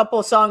a couple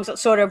of songs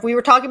that we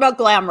were talking about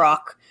glam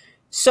rock.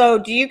 So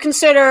do you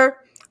consider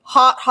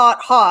Hot,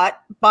 Hot,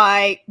 Hot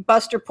by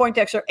Buster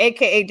Poindexter,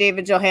 aka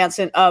David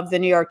Johansen of the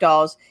New York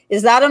Dolls,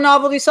 is that a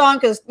novelty song?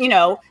 Because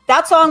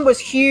that song was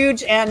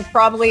huge and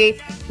definitely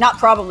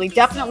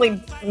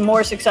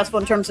more successful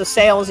in terms of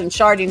sales and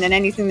charting than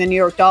anything the New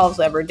York Dolls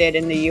ever did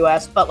in the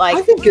US. But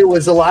I think it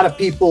was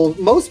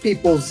most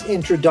people's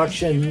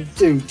introduction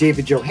to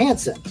David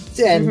Johansen.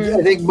 And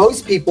I think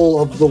most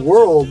people of the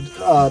world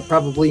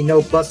probably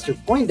know Buster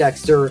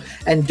Poindexter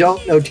and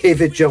don't know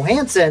David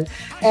Johansen.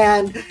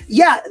 And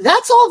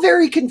that's all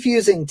very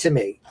confusing to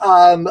me.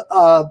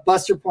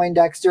 Buster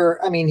Poindexter,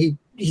 I mean,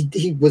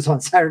 he was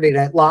on Saturday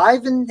Night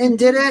Live and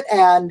did it.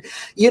 And,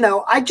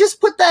 I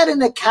just put that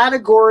in a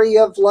category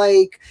of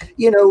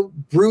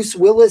Bruce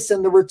Willis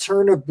and the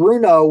Return of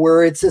Bruno,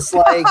 where it's just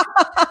like,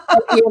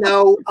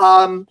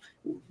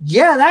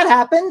 that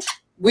happened.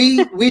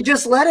 We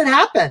just let it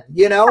happen.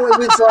 It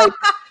was like,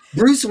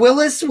 Bruce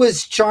Willis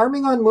was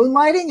charming on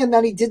Moonlighting, and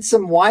then he did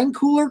some wine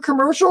cooler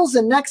commercials,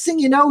 and next thing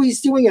you know,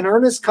 he's doing an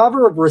earnest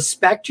cover of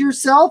Respect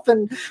Yourself,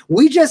 and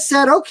we just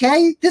said,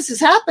 okay, this is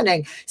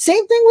happening.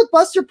 Same thing with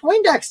Buster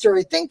Poindexter.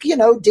 I think,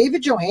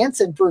 David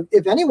Johansen,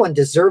 if anyone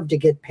deserved to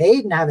get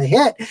paid and have a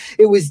hit,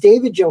 it was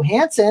David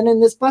Johansen,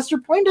 and this Buster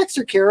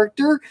Poindexter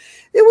character,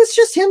 it was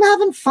just him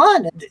having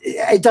fun.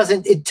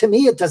 To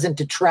me, it doesn't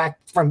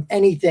detract from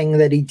anything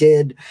that he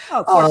did.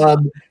 Oh, of course not.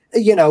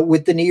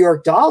 With the New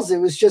York Dolls, it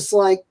was just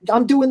like,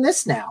 I'm doing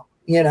this now,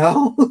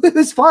 it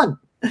was fun.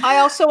 I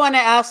also want to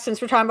ask, since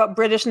we're talking about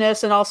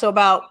Britishness and also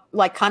about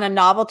kind of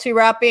novelty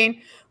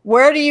rapping,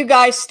 where do you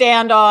guys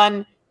stand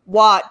on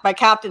What by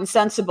Captain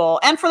Sensible?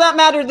 And for that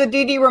matter, the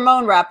Dee Dee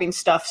Ramone rapping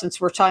stuff, since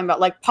we're talking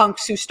about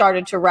punks who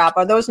started to rap.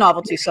 Are those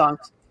novelty songs?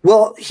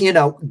 Well,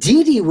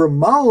 Dee Dee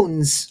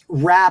Ramone's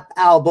rap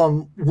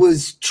album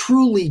was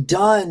truly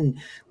done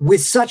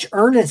with such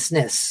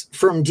earnestness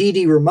from Dee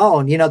Dee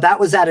Ramone. That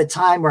was at a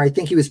time where I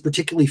think he was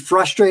particularly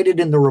frustrated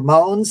in the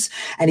Ramones,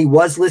 and he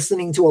was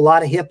listening to a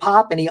lot of hip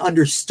hop, and he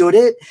understood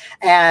it,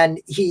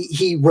 and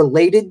he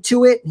related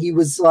to it. He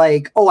was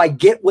like, oh, I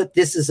get what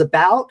this is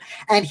about.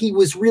 And he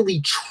was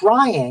really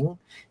trying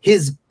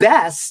his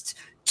best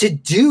to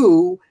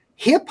do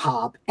hip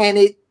hop, and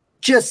it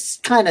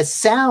just kind of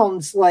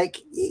sounds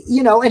like,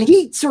 and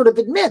he sort of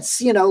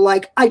admits,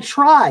 like, I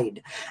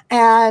tried.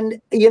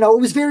 And, it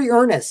was very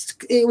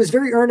earnest. It was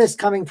very earnest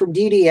coming from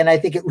Dee Dee. And I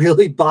think it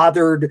really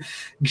bothered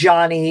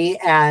Johnny.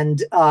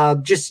 And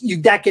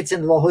that gets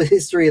into the whole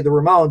history of the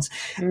Ramones.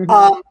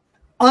 Mm-hmm.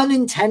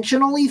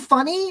 Unintentionally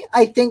funny,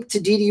 I think,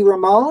 to Dee Dee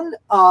Ramone.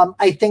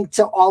 I think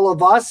to all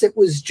of us, it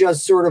was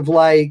just sort of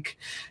like,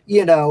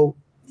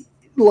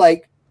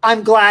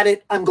 I'm glad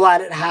it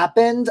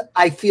happened.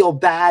 I feel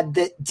bad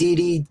that Dee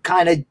Dee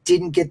kind of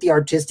didn't get the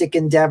artistic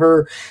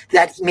endeavor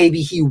that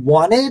maybe he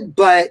wanted,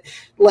 but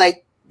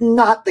like,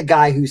 not the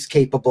guy who's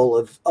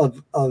capable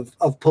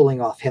of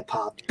pulling off hip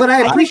hop. But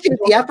I appreciate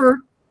the effort.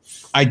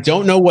 I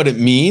don't know what it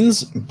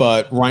means,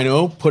 but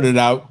Rhino put it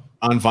out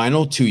on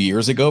vinyl 2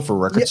 years ago for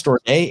Record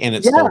Store Day, and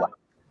it's sold out.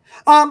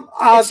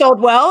 It sold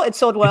well. It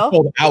sold well. It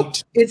sold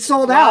out. It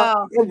sold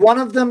out. One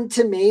of them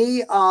to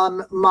me,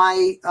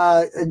 my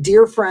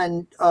dear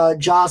friend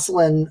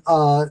Jocelyn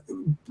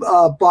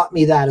bought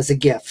me that as a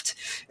gift,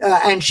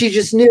 and she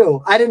just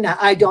knew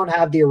I don't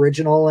have the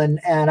original, and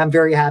I'm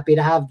very happy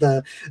to have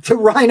the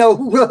Rhino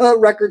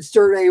Record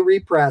Store Day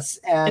repress.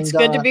 And it's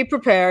good to be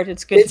prepared.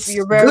 It's good.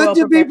 You're very good well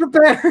to be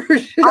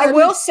prepared. I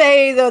will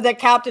say though that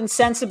Captain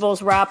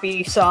Sensible's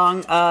rappy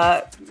song,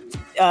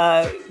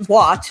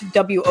 WOT,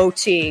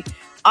 W-O-T.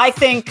 I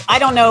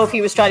don't know if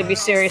he was trying to be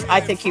serious.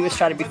 I think he was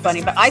trying to be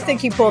funny, but I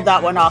think he pulled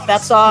that one off.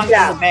 That song is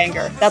a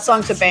banger. That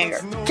song's a banger.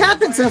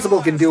 Captain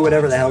Sensible can do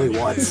whatever the hell he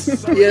wants.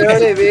 You know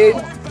what I mean?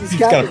 He's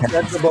Captain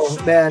Sensible,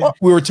 man.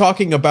 We were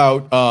talking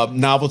about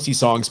novelty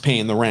songs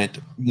paying the rent,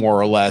 more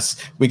or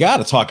less. We got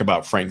to talk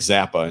about Frank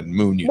Zappa and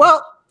Moon Unit.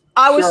 Well,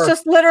 I was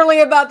just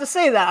literally about to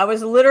say that. I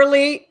was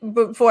literally,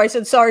 before I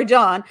said, sorry,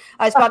 John,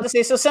 I was about to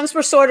say, so since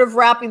we're sort of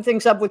wrapping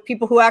things up with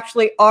people who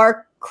actually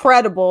are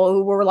credible,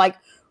 who were like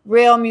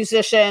real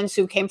musicians,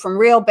 who came from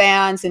real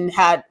bands and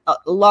had a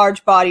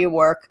large body of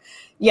work.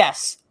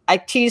 Yes, I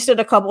teased it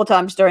a couple of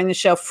times during the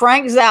show.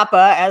 Frank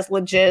Zappa, as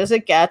legit as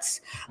it gets,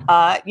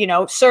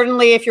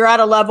 certainly if you're at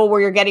a level where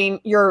you're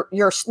getting your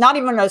not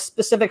even a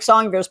specific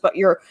song of yours, but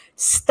your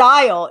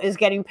style is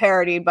getting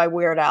parodied by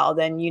Weird Al,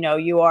 then,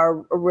 you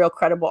are a real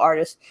credible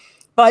artist.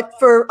 But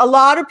for a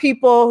lot of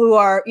people who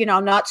are,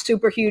 not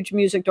super huge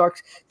music dorks,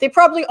 they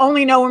probably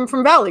only know him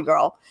from Valley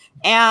Girl.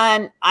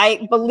 And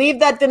I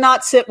believe that did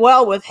not sit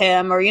well with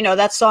him, or,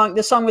 this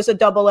song was a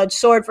double-edged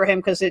sword for him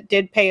because it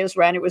did pay his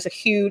rent. It was a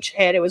huge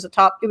hit. It was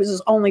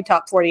his only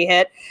top 40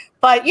 hit.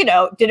 But,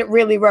 did it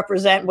really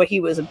represent what he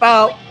was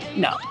about?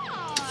 No.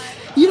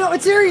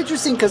 It's very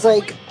interesting because,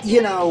 I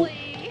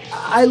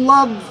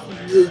love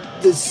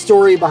the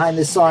story behind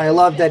this song. I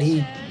love that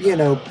he,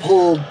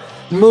 pulled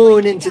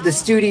Moon into the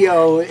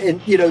studio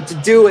and, to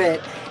do it.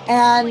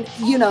 And,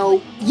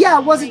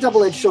 it was a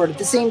double-edged sword. At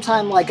the same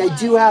time, I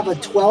do have a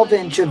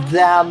 12-inch of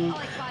them,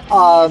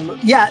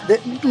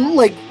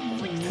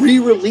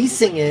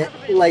 re-releasing it,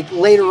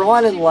 later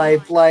on in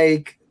life,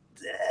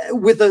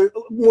 with a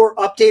more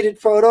updated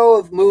photo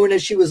of Moon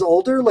as she was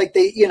older.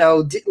 They,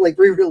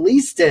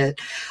 re-released it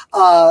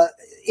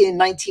in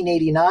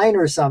 1989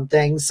 or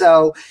something.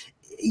 So,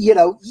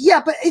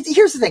 but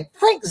here's the thing.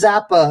 Frank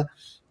Zappa,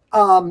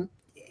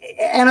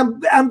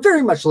 and I'm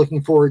very much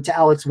looking forward to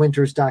Alex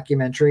Winter's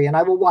documentary, and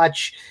I will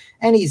watch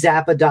any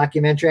Zappa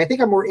documentary. I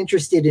think I'm more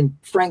interested in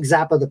Frank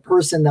Zappa, the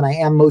person, than I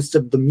am most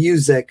of the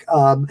music.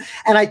 And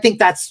I think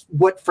that's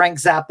what Frank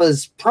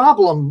Zappa's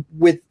problem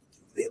with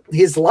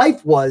his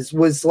life was he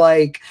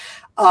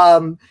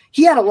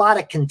had a lot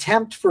of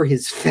contempt for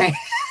his fans.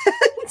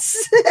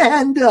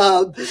 And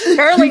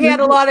apparently he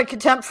had a lot of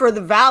contempt for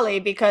the Valley,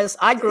 because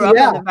I grew up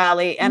in the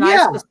Valley, and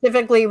I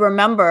specifically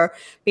remember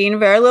being a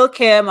very little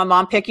kid, my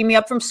mom picking me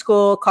up from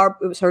school,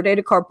 it was her day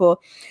to carpool,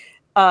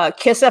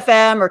 Kiss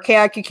FM or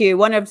KIQQ,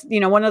 one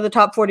of the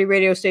top 40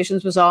 radio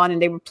stations was on, and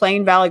they were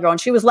playing Valley Girl,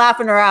 and she was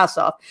laughing her ass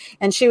off,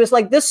 and she was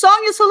like, this song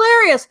is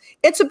hilarious,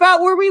 it's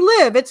about where we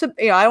live,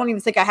 I don't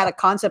even think I had a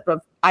concept of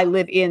I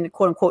live in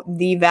quote unquote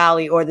the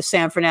Valley or the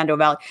San Fernando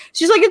Valley.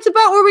 She's like, it's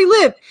about where we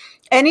live.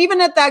 And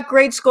even at that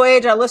grade school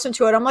age, I listened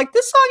to it. I'm like,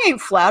 this song ain't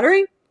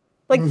flattering.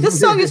 This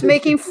song is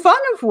making fun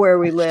of where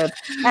we live.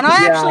 And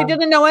I actually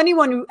didn't know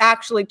anyone who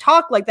actually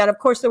talked like that. Of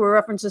course, there were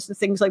references to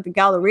things like the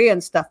Galleria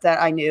and stuff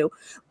that I knew.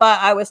 But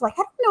I was like,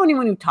 I don't know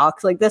anyone who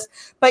talks like this.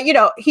 But,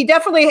 he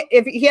definitely,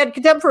 if he had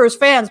contempt for his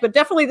fans, but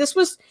definitely this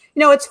was,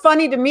 it's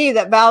funny to me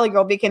that Valley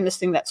Girl became this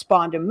thing that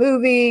spawned a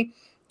movie.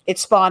 it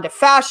spawned a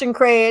fashion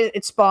craze.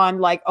 It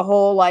spawned like a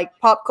whole like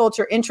pop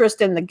culture interest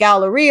in the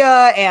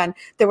Galleria. And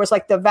there was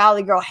like the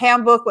Valley Girl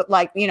handbook with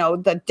like, you know,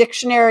 the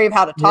dictionary of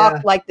how to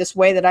talk like this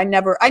way that I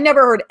never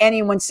heard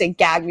anyone say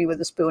gag me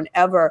with a spoon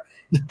ever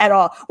at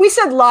all. We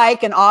said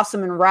like and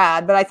awesome and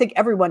rad, but I think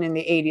everyone in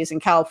the 80s in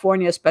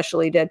California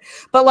especially did.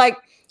 But like,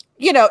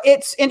 you know,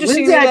 it's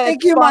interesting. Lindsay, I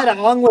think you might have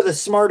hung with a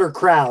smarter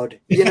crowd.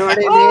 You know what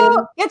I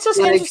mean? It's just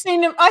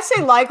interesting. I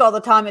say like all the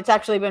time. It's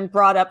actually been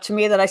brought up to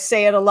me that I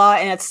say it a lot,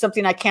 and it's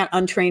something I can't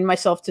untrain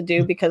myself to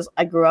do because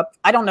I grew up.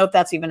 I don't know if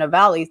that's even a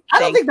Valley thing. I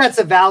don't think that's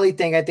a Valley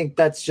thing. I think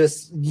that's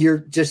just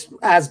just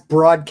as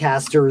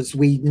broadcasters,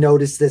 we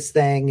notice this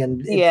thing.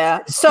 And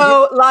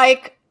so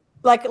like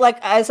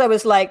as I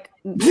was like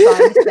trying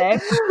to say,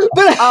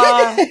 but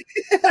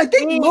I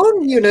think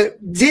Moon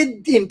Unit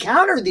did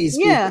encounter these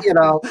people, you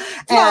know.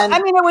 And I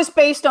mean, it was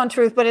based on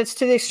truth, but it's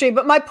to the extreme.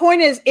 But my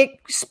point is, it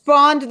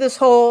spawned this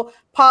whole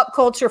pop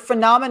culture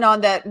phenomenon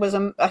that was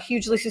a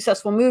hugely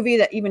successful movie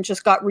that even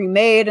just got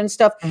remade and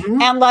stuff.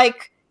 And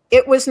like,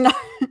 it was not.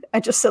 I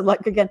just said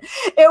like again.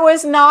 It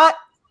was not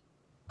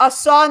a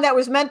song that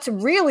was meant to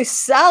really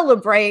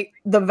celebrate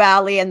the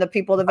Valley and the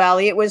people of the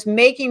Valley. It was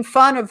making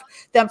fun of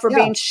them for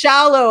being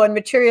shallow and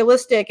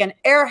materialistic and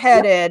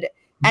airheaded.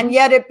 And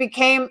yet it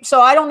became,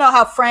 so I don't know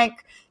how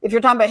Frank, if you're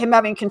talking about him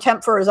having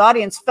contempt for his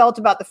audience, felt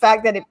about the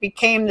fact that it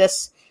became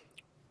this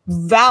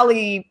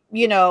Valley,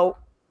 you know,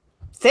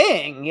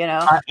 thing, you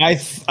know.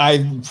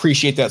 I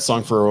appreciate that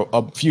song for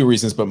a few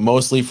reasons, but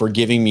mostly for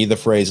giving me the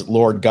phrase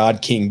Lord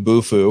God King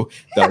Bufu.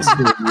 That was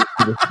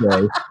to this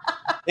day.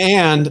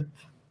 And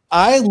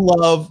I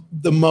love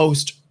the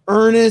most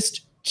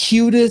earnest,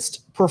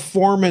 cutest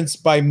performance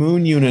by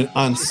Moon Unit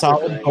on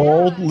Solid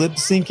Gold, lip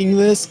syncing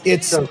this.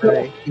 It's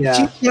okay.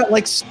 She's got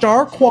like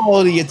star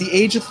quality at the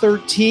age of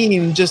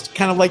 13, just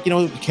kind of like, you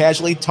know,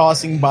 casually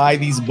tossing by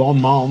these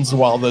bon mots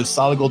while the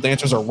Solid Gold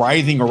dancers are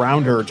writhing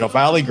around her, Joe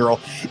Valley Girl.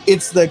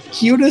 It's the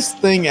cutest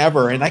thing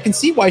ever, and I can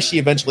see why she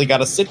eventually got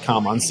a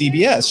sitcom on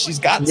CBS. She's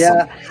got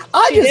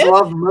I just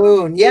love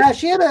Moon. Yeah,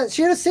 she had a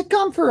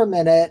sitcom for a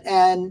minute,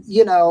 and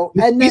you know,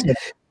 and then.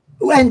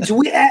 And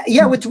with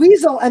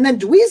Dweezil, and then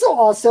Dweezil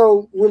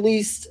also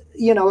released,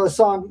 you know, a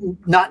song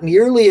not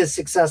nearly as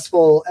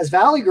successful as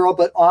Valley Girl,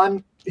 but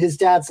on his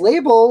dad's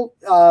label.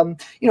 You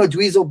know,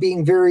 Dweezil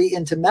being very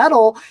into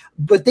metal,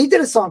 but they did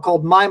a song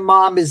called "My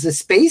Mom Is a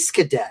Space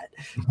Cadet."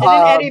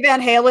 Didn't Eddie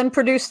Van Halen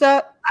produce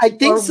that? I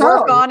think so.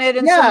 Work on it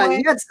in some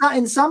way? Yeah, it's not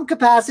in some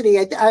capacity.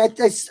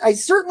 I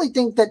certainly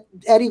think that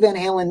Eddie Van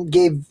Halen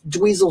gave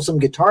Dweezil some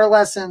guitar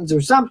lessons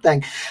or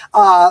something.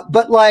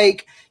 But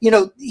like, you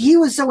know, he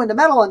was so into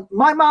metal, and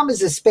 "My Mom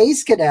Is a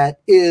Space Cadet"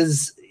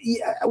 is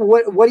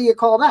what do you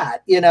call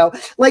that? You know,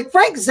 like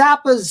Frank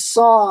Zappa's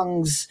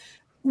songs,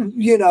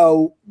 you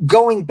know,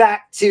 going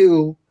back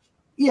to,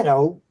 you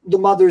know, the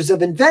Mothers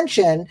of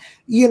Invention,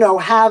 you know,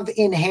 have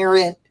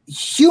inherent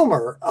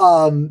humor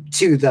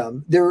to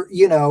them. They're,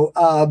 you know,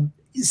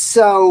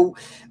 so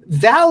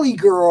Valley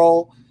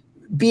Girl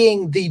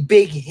being the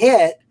big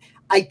hit,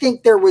 I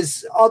think there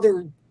was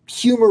other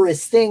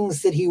humorous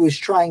things that he was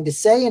trying to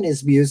say in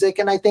his music.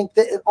 And I think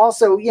that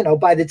also, you know,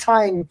 by the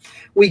time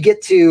we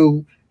get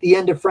to the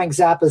end of Frank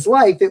Zappa's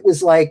life, it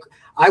was like,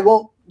 I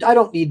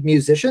don't need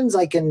musicians.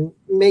 I can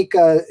make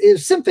a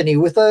symphony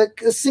with a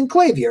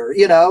synclavier,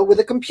 you know, with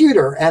a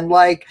computer. And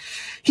like,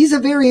 he's a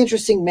very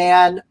interesting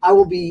man. I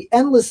will be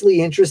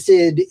endlessly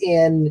interested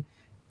in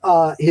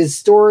his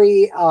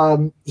story.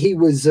 He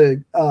was a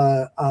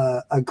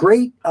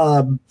great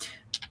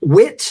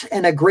wit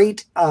and a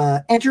great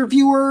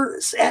interview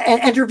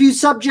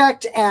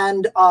subject,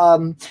 and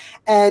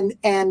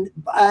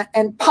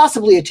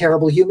possibly a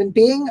terrible human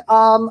being.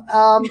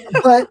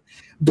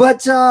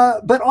 But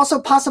also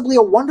possibly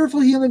a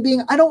wonderful human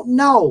being. I don't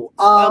know.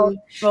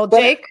 Well,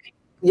 Jake,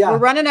 we're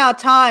running out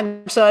of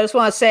time, so I just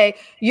want to say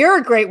you're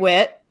a great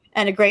wit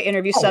and a great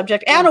interview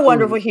subject and a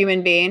wonderful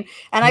human being.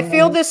 And I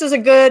feel this is a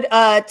good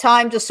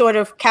time to sort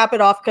of cap it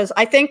off, because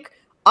I think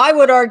I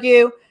would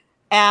argue,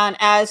 and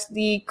as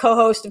the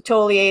co-host of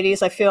Totally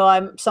 80s, I feel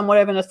I'm somewhat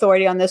of an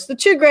authority on this. The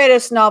two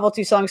greatest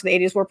novelty songs of the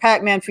 80s were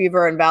Pac-Man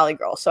Fever and Valley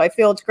Girl. So I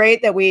feel it's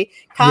great that we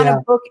kind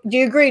of book. Do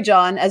you agree,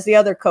 John, as the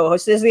other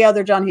co-host? Is the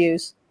other John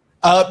Hughes?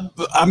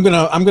 I'm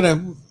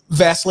gonna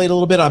vacillate a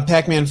little bit on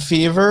Pac-Man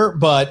Fever,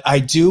 but I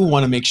do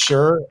want to make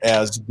sure,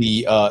 as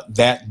the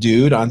that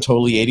dude on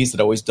Totally 80s that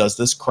always does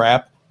this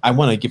crap, I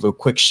want to give a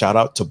quick shout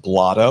out to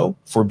Blotto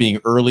for being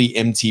early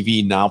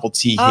MTV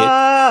novelty hit.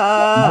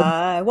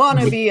 I want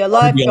to be a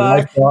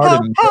lifeguard.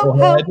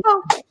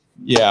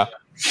 Yeah.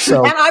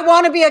 So, and I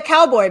want to be a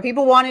cowboy.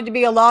 People wanted to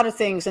be a lot of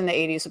things in the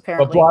 80s,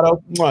 apparently. But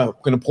Blotto, I'm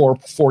going to pour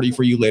 40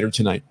 for you later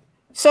tonight.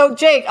 So,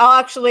 Jake, I'll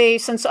actually,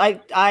 since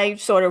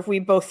we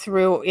both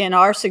threw in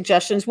our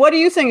suggestions, what do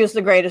you think is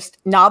the greatest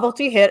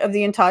novelty hit of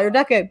the entire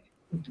decade?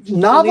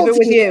 Novelty, I'll leave it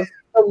with you.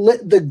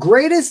 The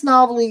greatest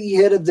novelty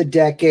hit of the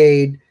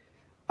decade.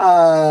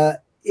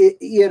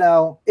 You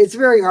know, it's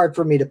very hard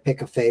for me to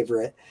pick a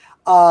favorite.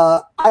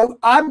 I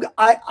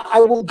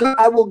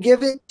will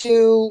give it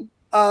to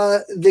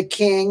the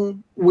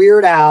King,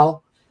 Weird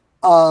Al.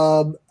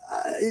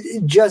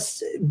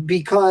 just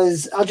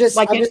because I'm just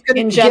going to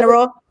in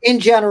general.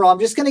 I'm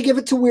just going to give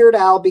it to Weird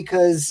Al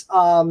because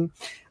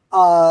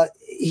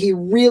he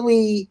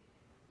really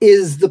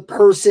is the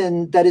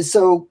person that is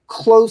so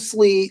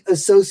closely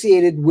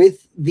associated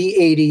with the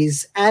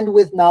 80s and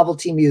with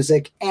novelty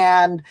music,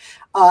 and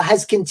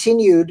has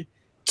continued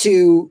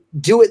to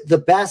do it the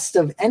best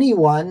of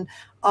anyone.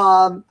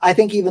 I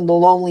think even the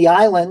Lonely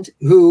Island,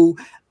 who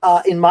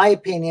in my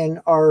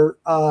opinion are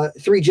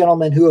three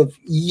gentlemen who have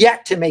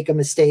yet to make a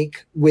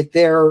mistake with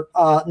their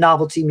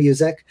novelty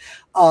music,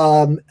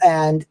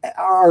 and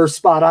are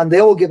spot on.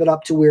 They will give it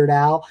up to Weird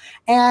Al.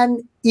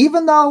 And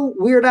even though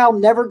Weird Al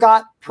never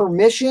got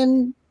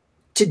permission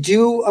to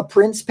do a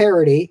Prince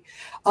parody,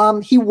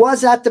 he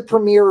was at the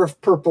premiere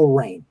of Purple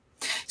Rain.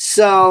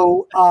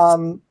 So,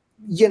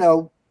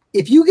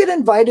 if you get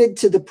invited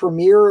to the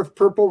premiere of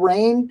Purple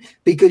Rain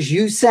because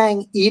you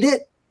sang Eat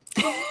It,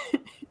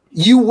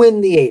 you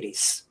win the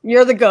 80s.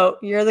 You're the GOAT.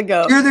 You're the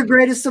GOAT. You're the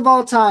greatest of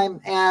all time.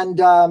 And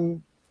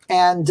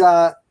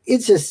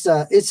it's just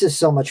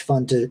so much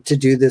fun to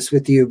do this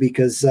with you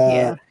because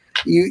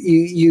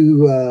we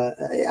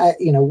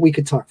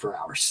could talk for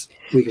hours.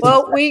 We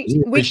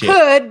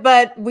could,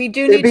 but we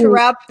do need to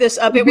wrap this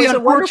up. It was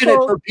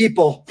unfortunate for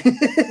people.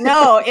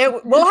 No,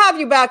 we'll have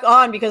you back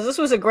on because this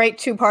was a great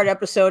 2-part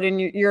episode, and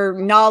your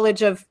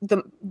knowledge of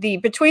the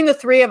between the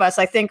three of us,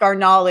 I think our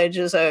knowledge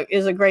is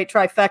a great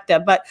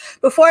trifecta. But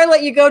before I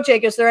let you go,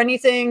 Jake, is there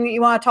anything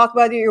you want to talk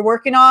about that you're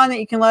working on that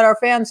you can let our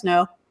fans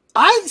know?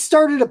 I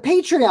started a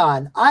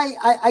Patreon.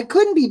 I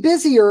couldn't be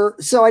busier,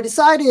 so I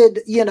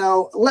decided,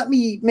 let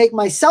me make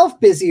myself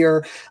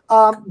busier.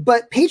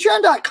 But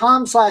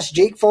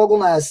patreon.com/Jake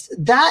Fogelnest,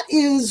 that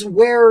is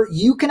where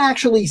you can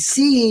actually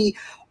see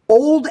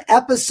old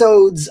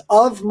episodes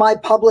of my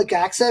public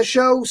access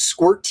show,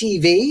 Squirt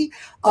TV.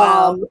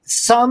 Wow.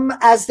 Some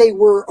as they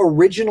were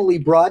originally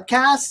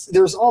broadcast.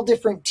 There's all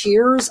different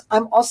tiers.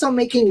 I'm also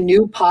making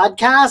new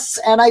podcasts,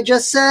 and I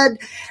just said,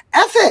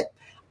 F it.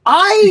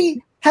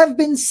 I have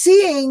been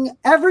seeing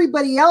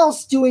everybody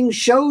else doing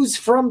shows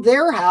from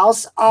their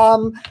house.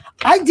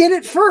 I did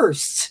it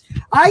first.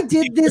 I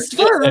did this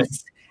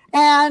first.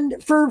 And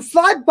for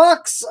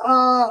 $5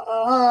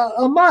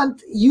 a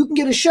month, you can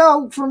get a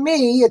show from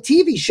me, a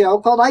TV show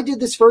called I Did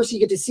This First. You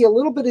get to see a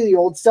little bit of the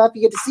old stuff.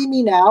 You get to see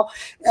me now.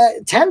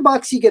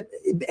 $10, you get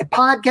a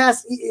podcast.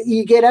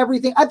 You get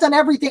everything. I've done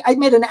everything. I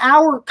made an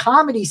hour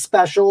comedy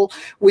special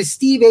with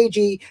Steve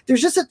Agee.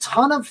 There's just a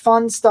ton of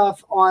fun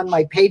stuff on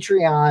my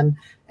Patreon.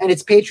 And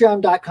it's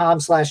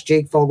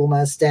patreon.com/Jake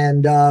Fogelnest.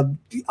 And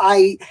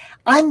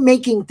I'm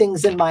making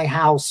things in my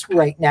house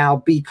right now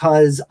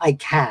because I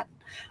can.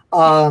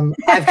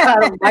 I've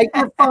got a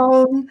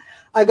microphone.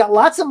 I've got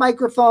lots of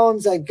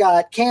microphones. I've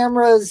got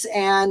cameras,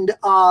 and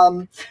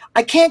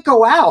I can't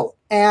go out.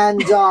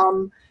 And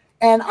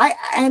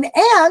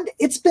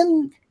it's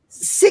been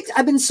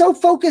I've been so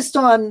focused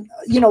on,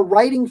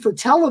 writing for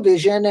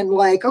television and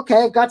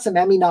okay, I've got some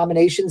Emmy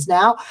nominations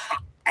now.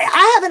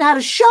 I haven't had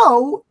a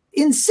show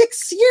in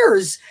 6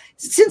 years.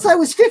 Since I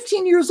was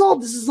 15 years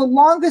old, this is the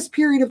longest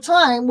period of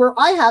time where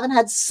I haven't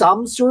had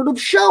some sort of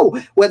show,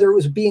 whether it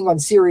was being on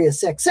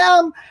Sirius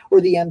XM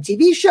or the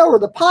MTV show or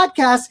the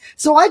podcast.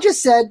 So I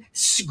just said,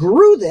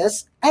 screw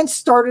this, and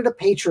started a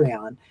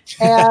Patreon.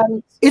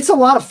 And it's a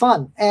lot of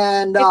fun.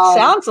 And it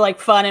sounds like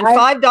fun. And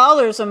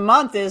 $5 a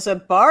month is a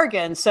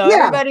bargain. So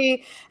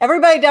everybody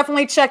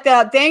definitely check that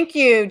out. Thank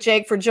you,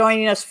 Jake, for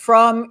joining us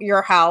from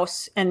your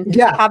house and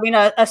having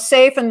a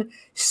safe and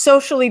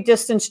socially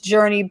distanced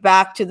journey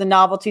back to the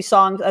novelty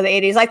songs of the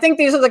 80s. I think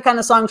these are the kind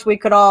of songs we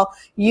could all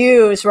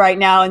use right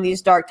now in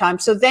these dark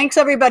times. So thanks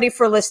everybody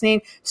for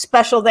listening.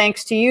 Special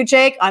thanks to you,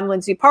 Jake. I'm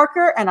Lindsay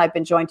Parker, and I've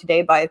been joined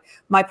today by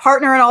my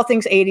partner in all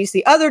things 80s,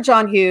 the other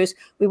John Hughes.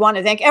 We want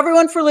to thank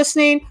everyone for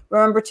listening.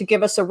 Remember to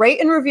give us a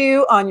rate and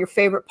review on your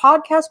favorite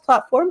podcast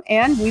platform,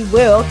 and we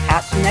will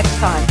catch you next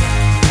time.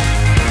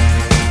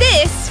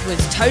 This was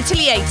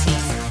Totally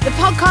 80s, the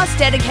podcast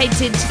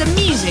dedicated to the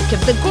music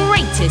of the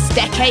greatest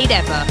decade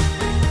ever.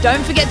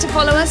 Don't forget to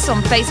follow us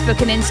on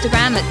Facebook and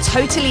Instagram at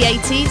Totally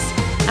 80s,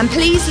 and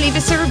please leave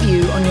us a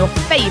review on your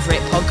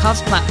favorite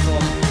podcast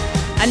platform.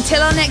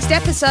 Until our next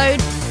episode,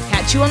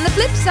 catch you on the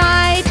flip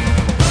side.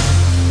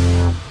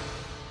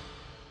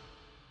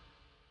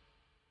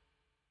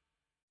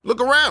 Look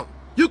around.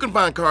 You can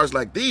find cars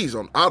like these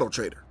on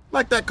AutoTrader,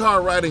 like that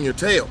car right in your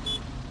tail.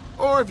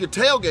 Or if you're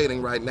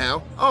tailgating right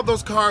now, all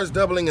those cars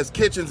doubling as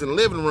kitchens and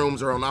living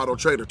rooms are on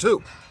AutoTrader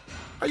too.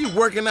 Are you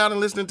working out and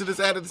listening to this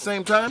ad at the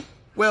same time?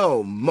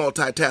 Well,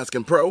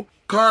 multitasking pro,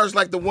 cars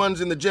like the ones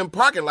in the gym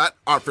parking lot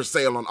are for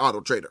sale on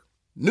AutoTrader.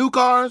 New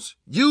cars,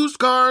 used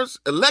cars,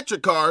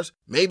 electric cars,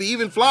 maybe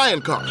even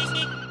flying cars.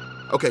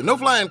 Okay, no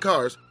flying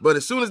cars, but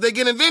as soon as they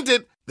get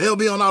invented, they'll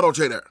be on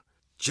AutoTrader.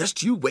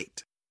 Just you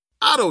wait.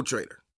 AutoTrader.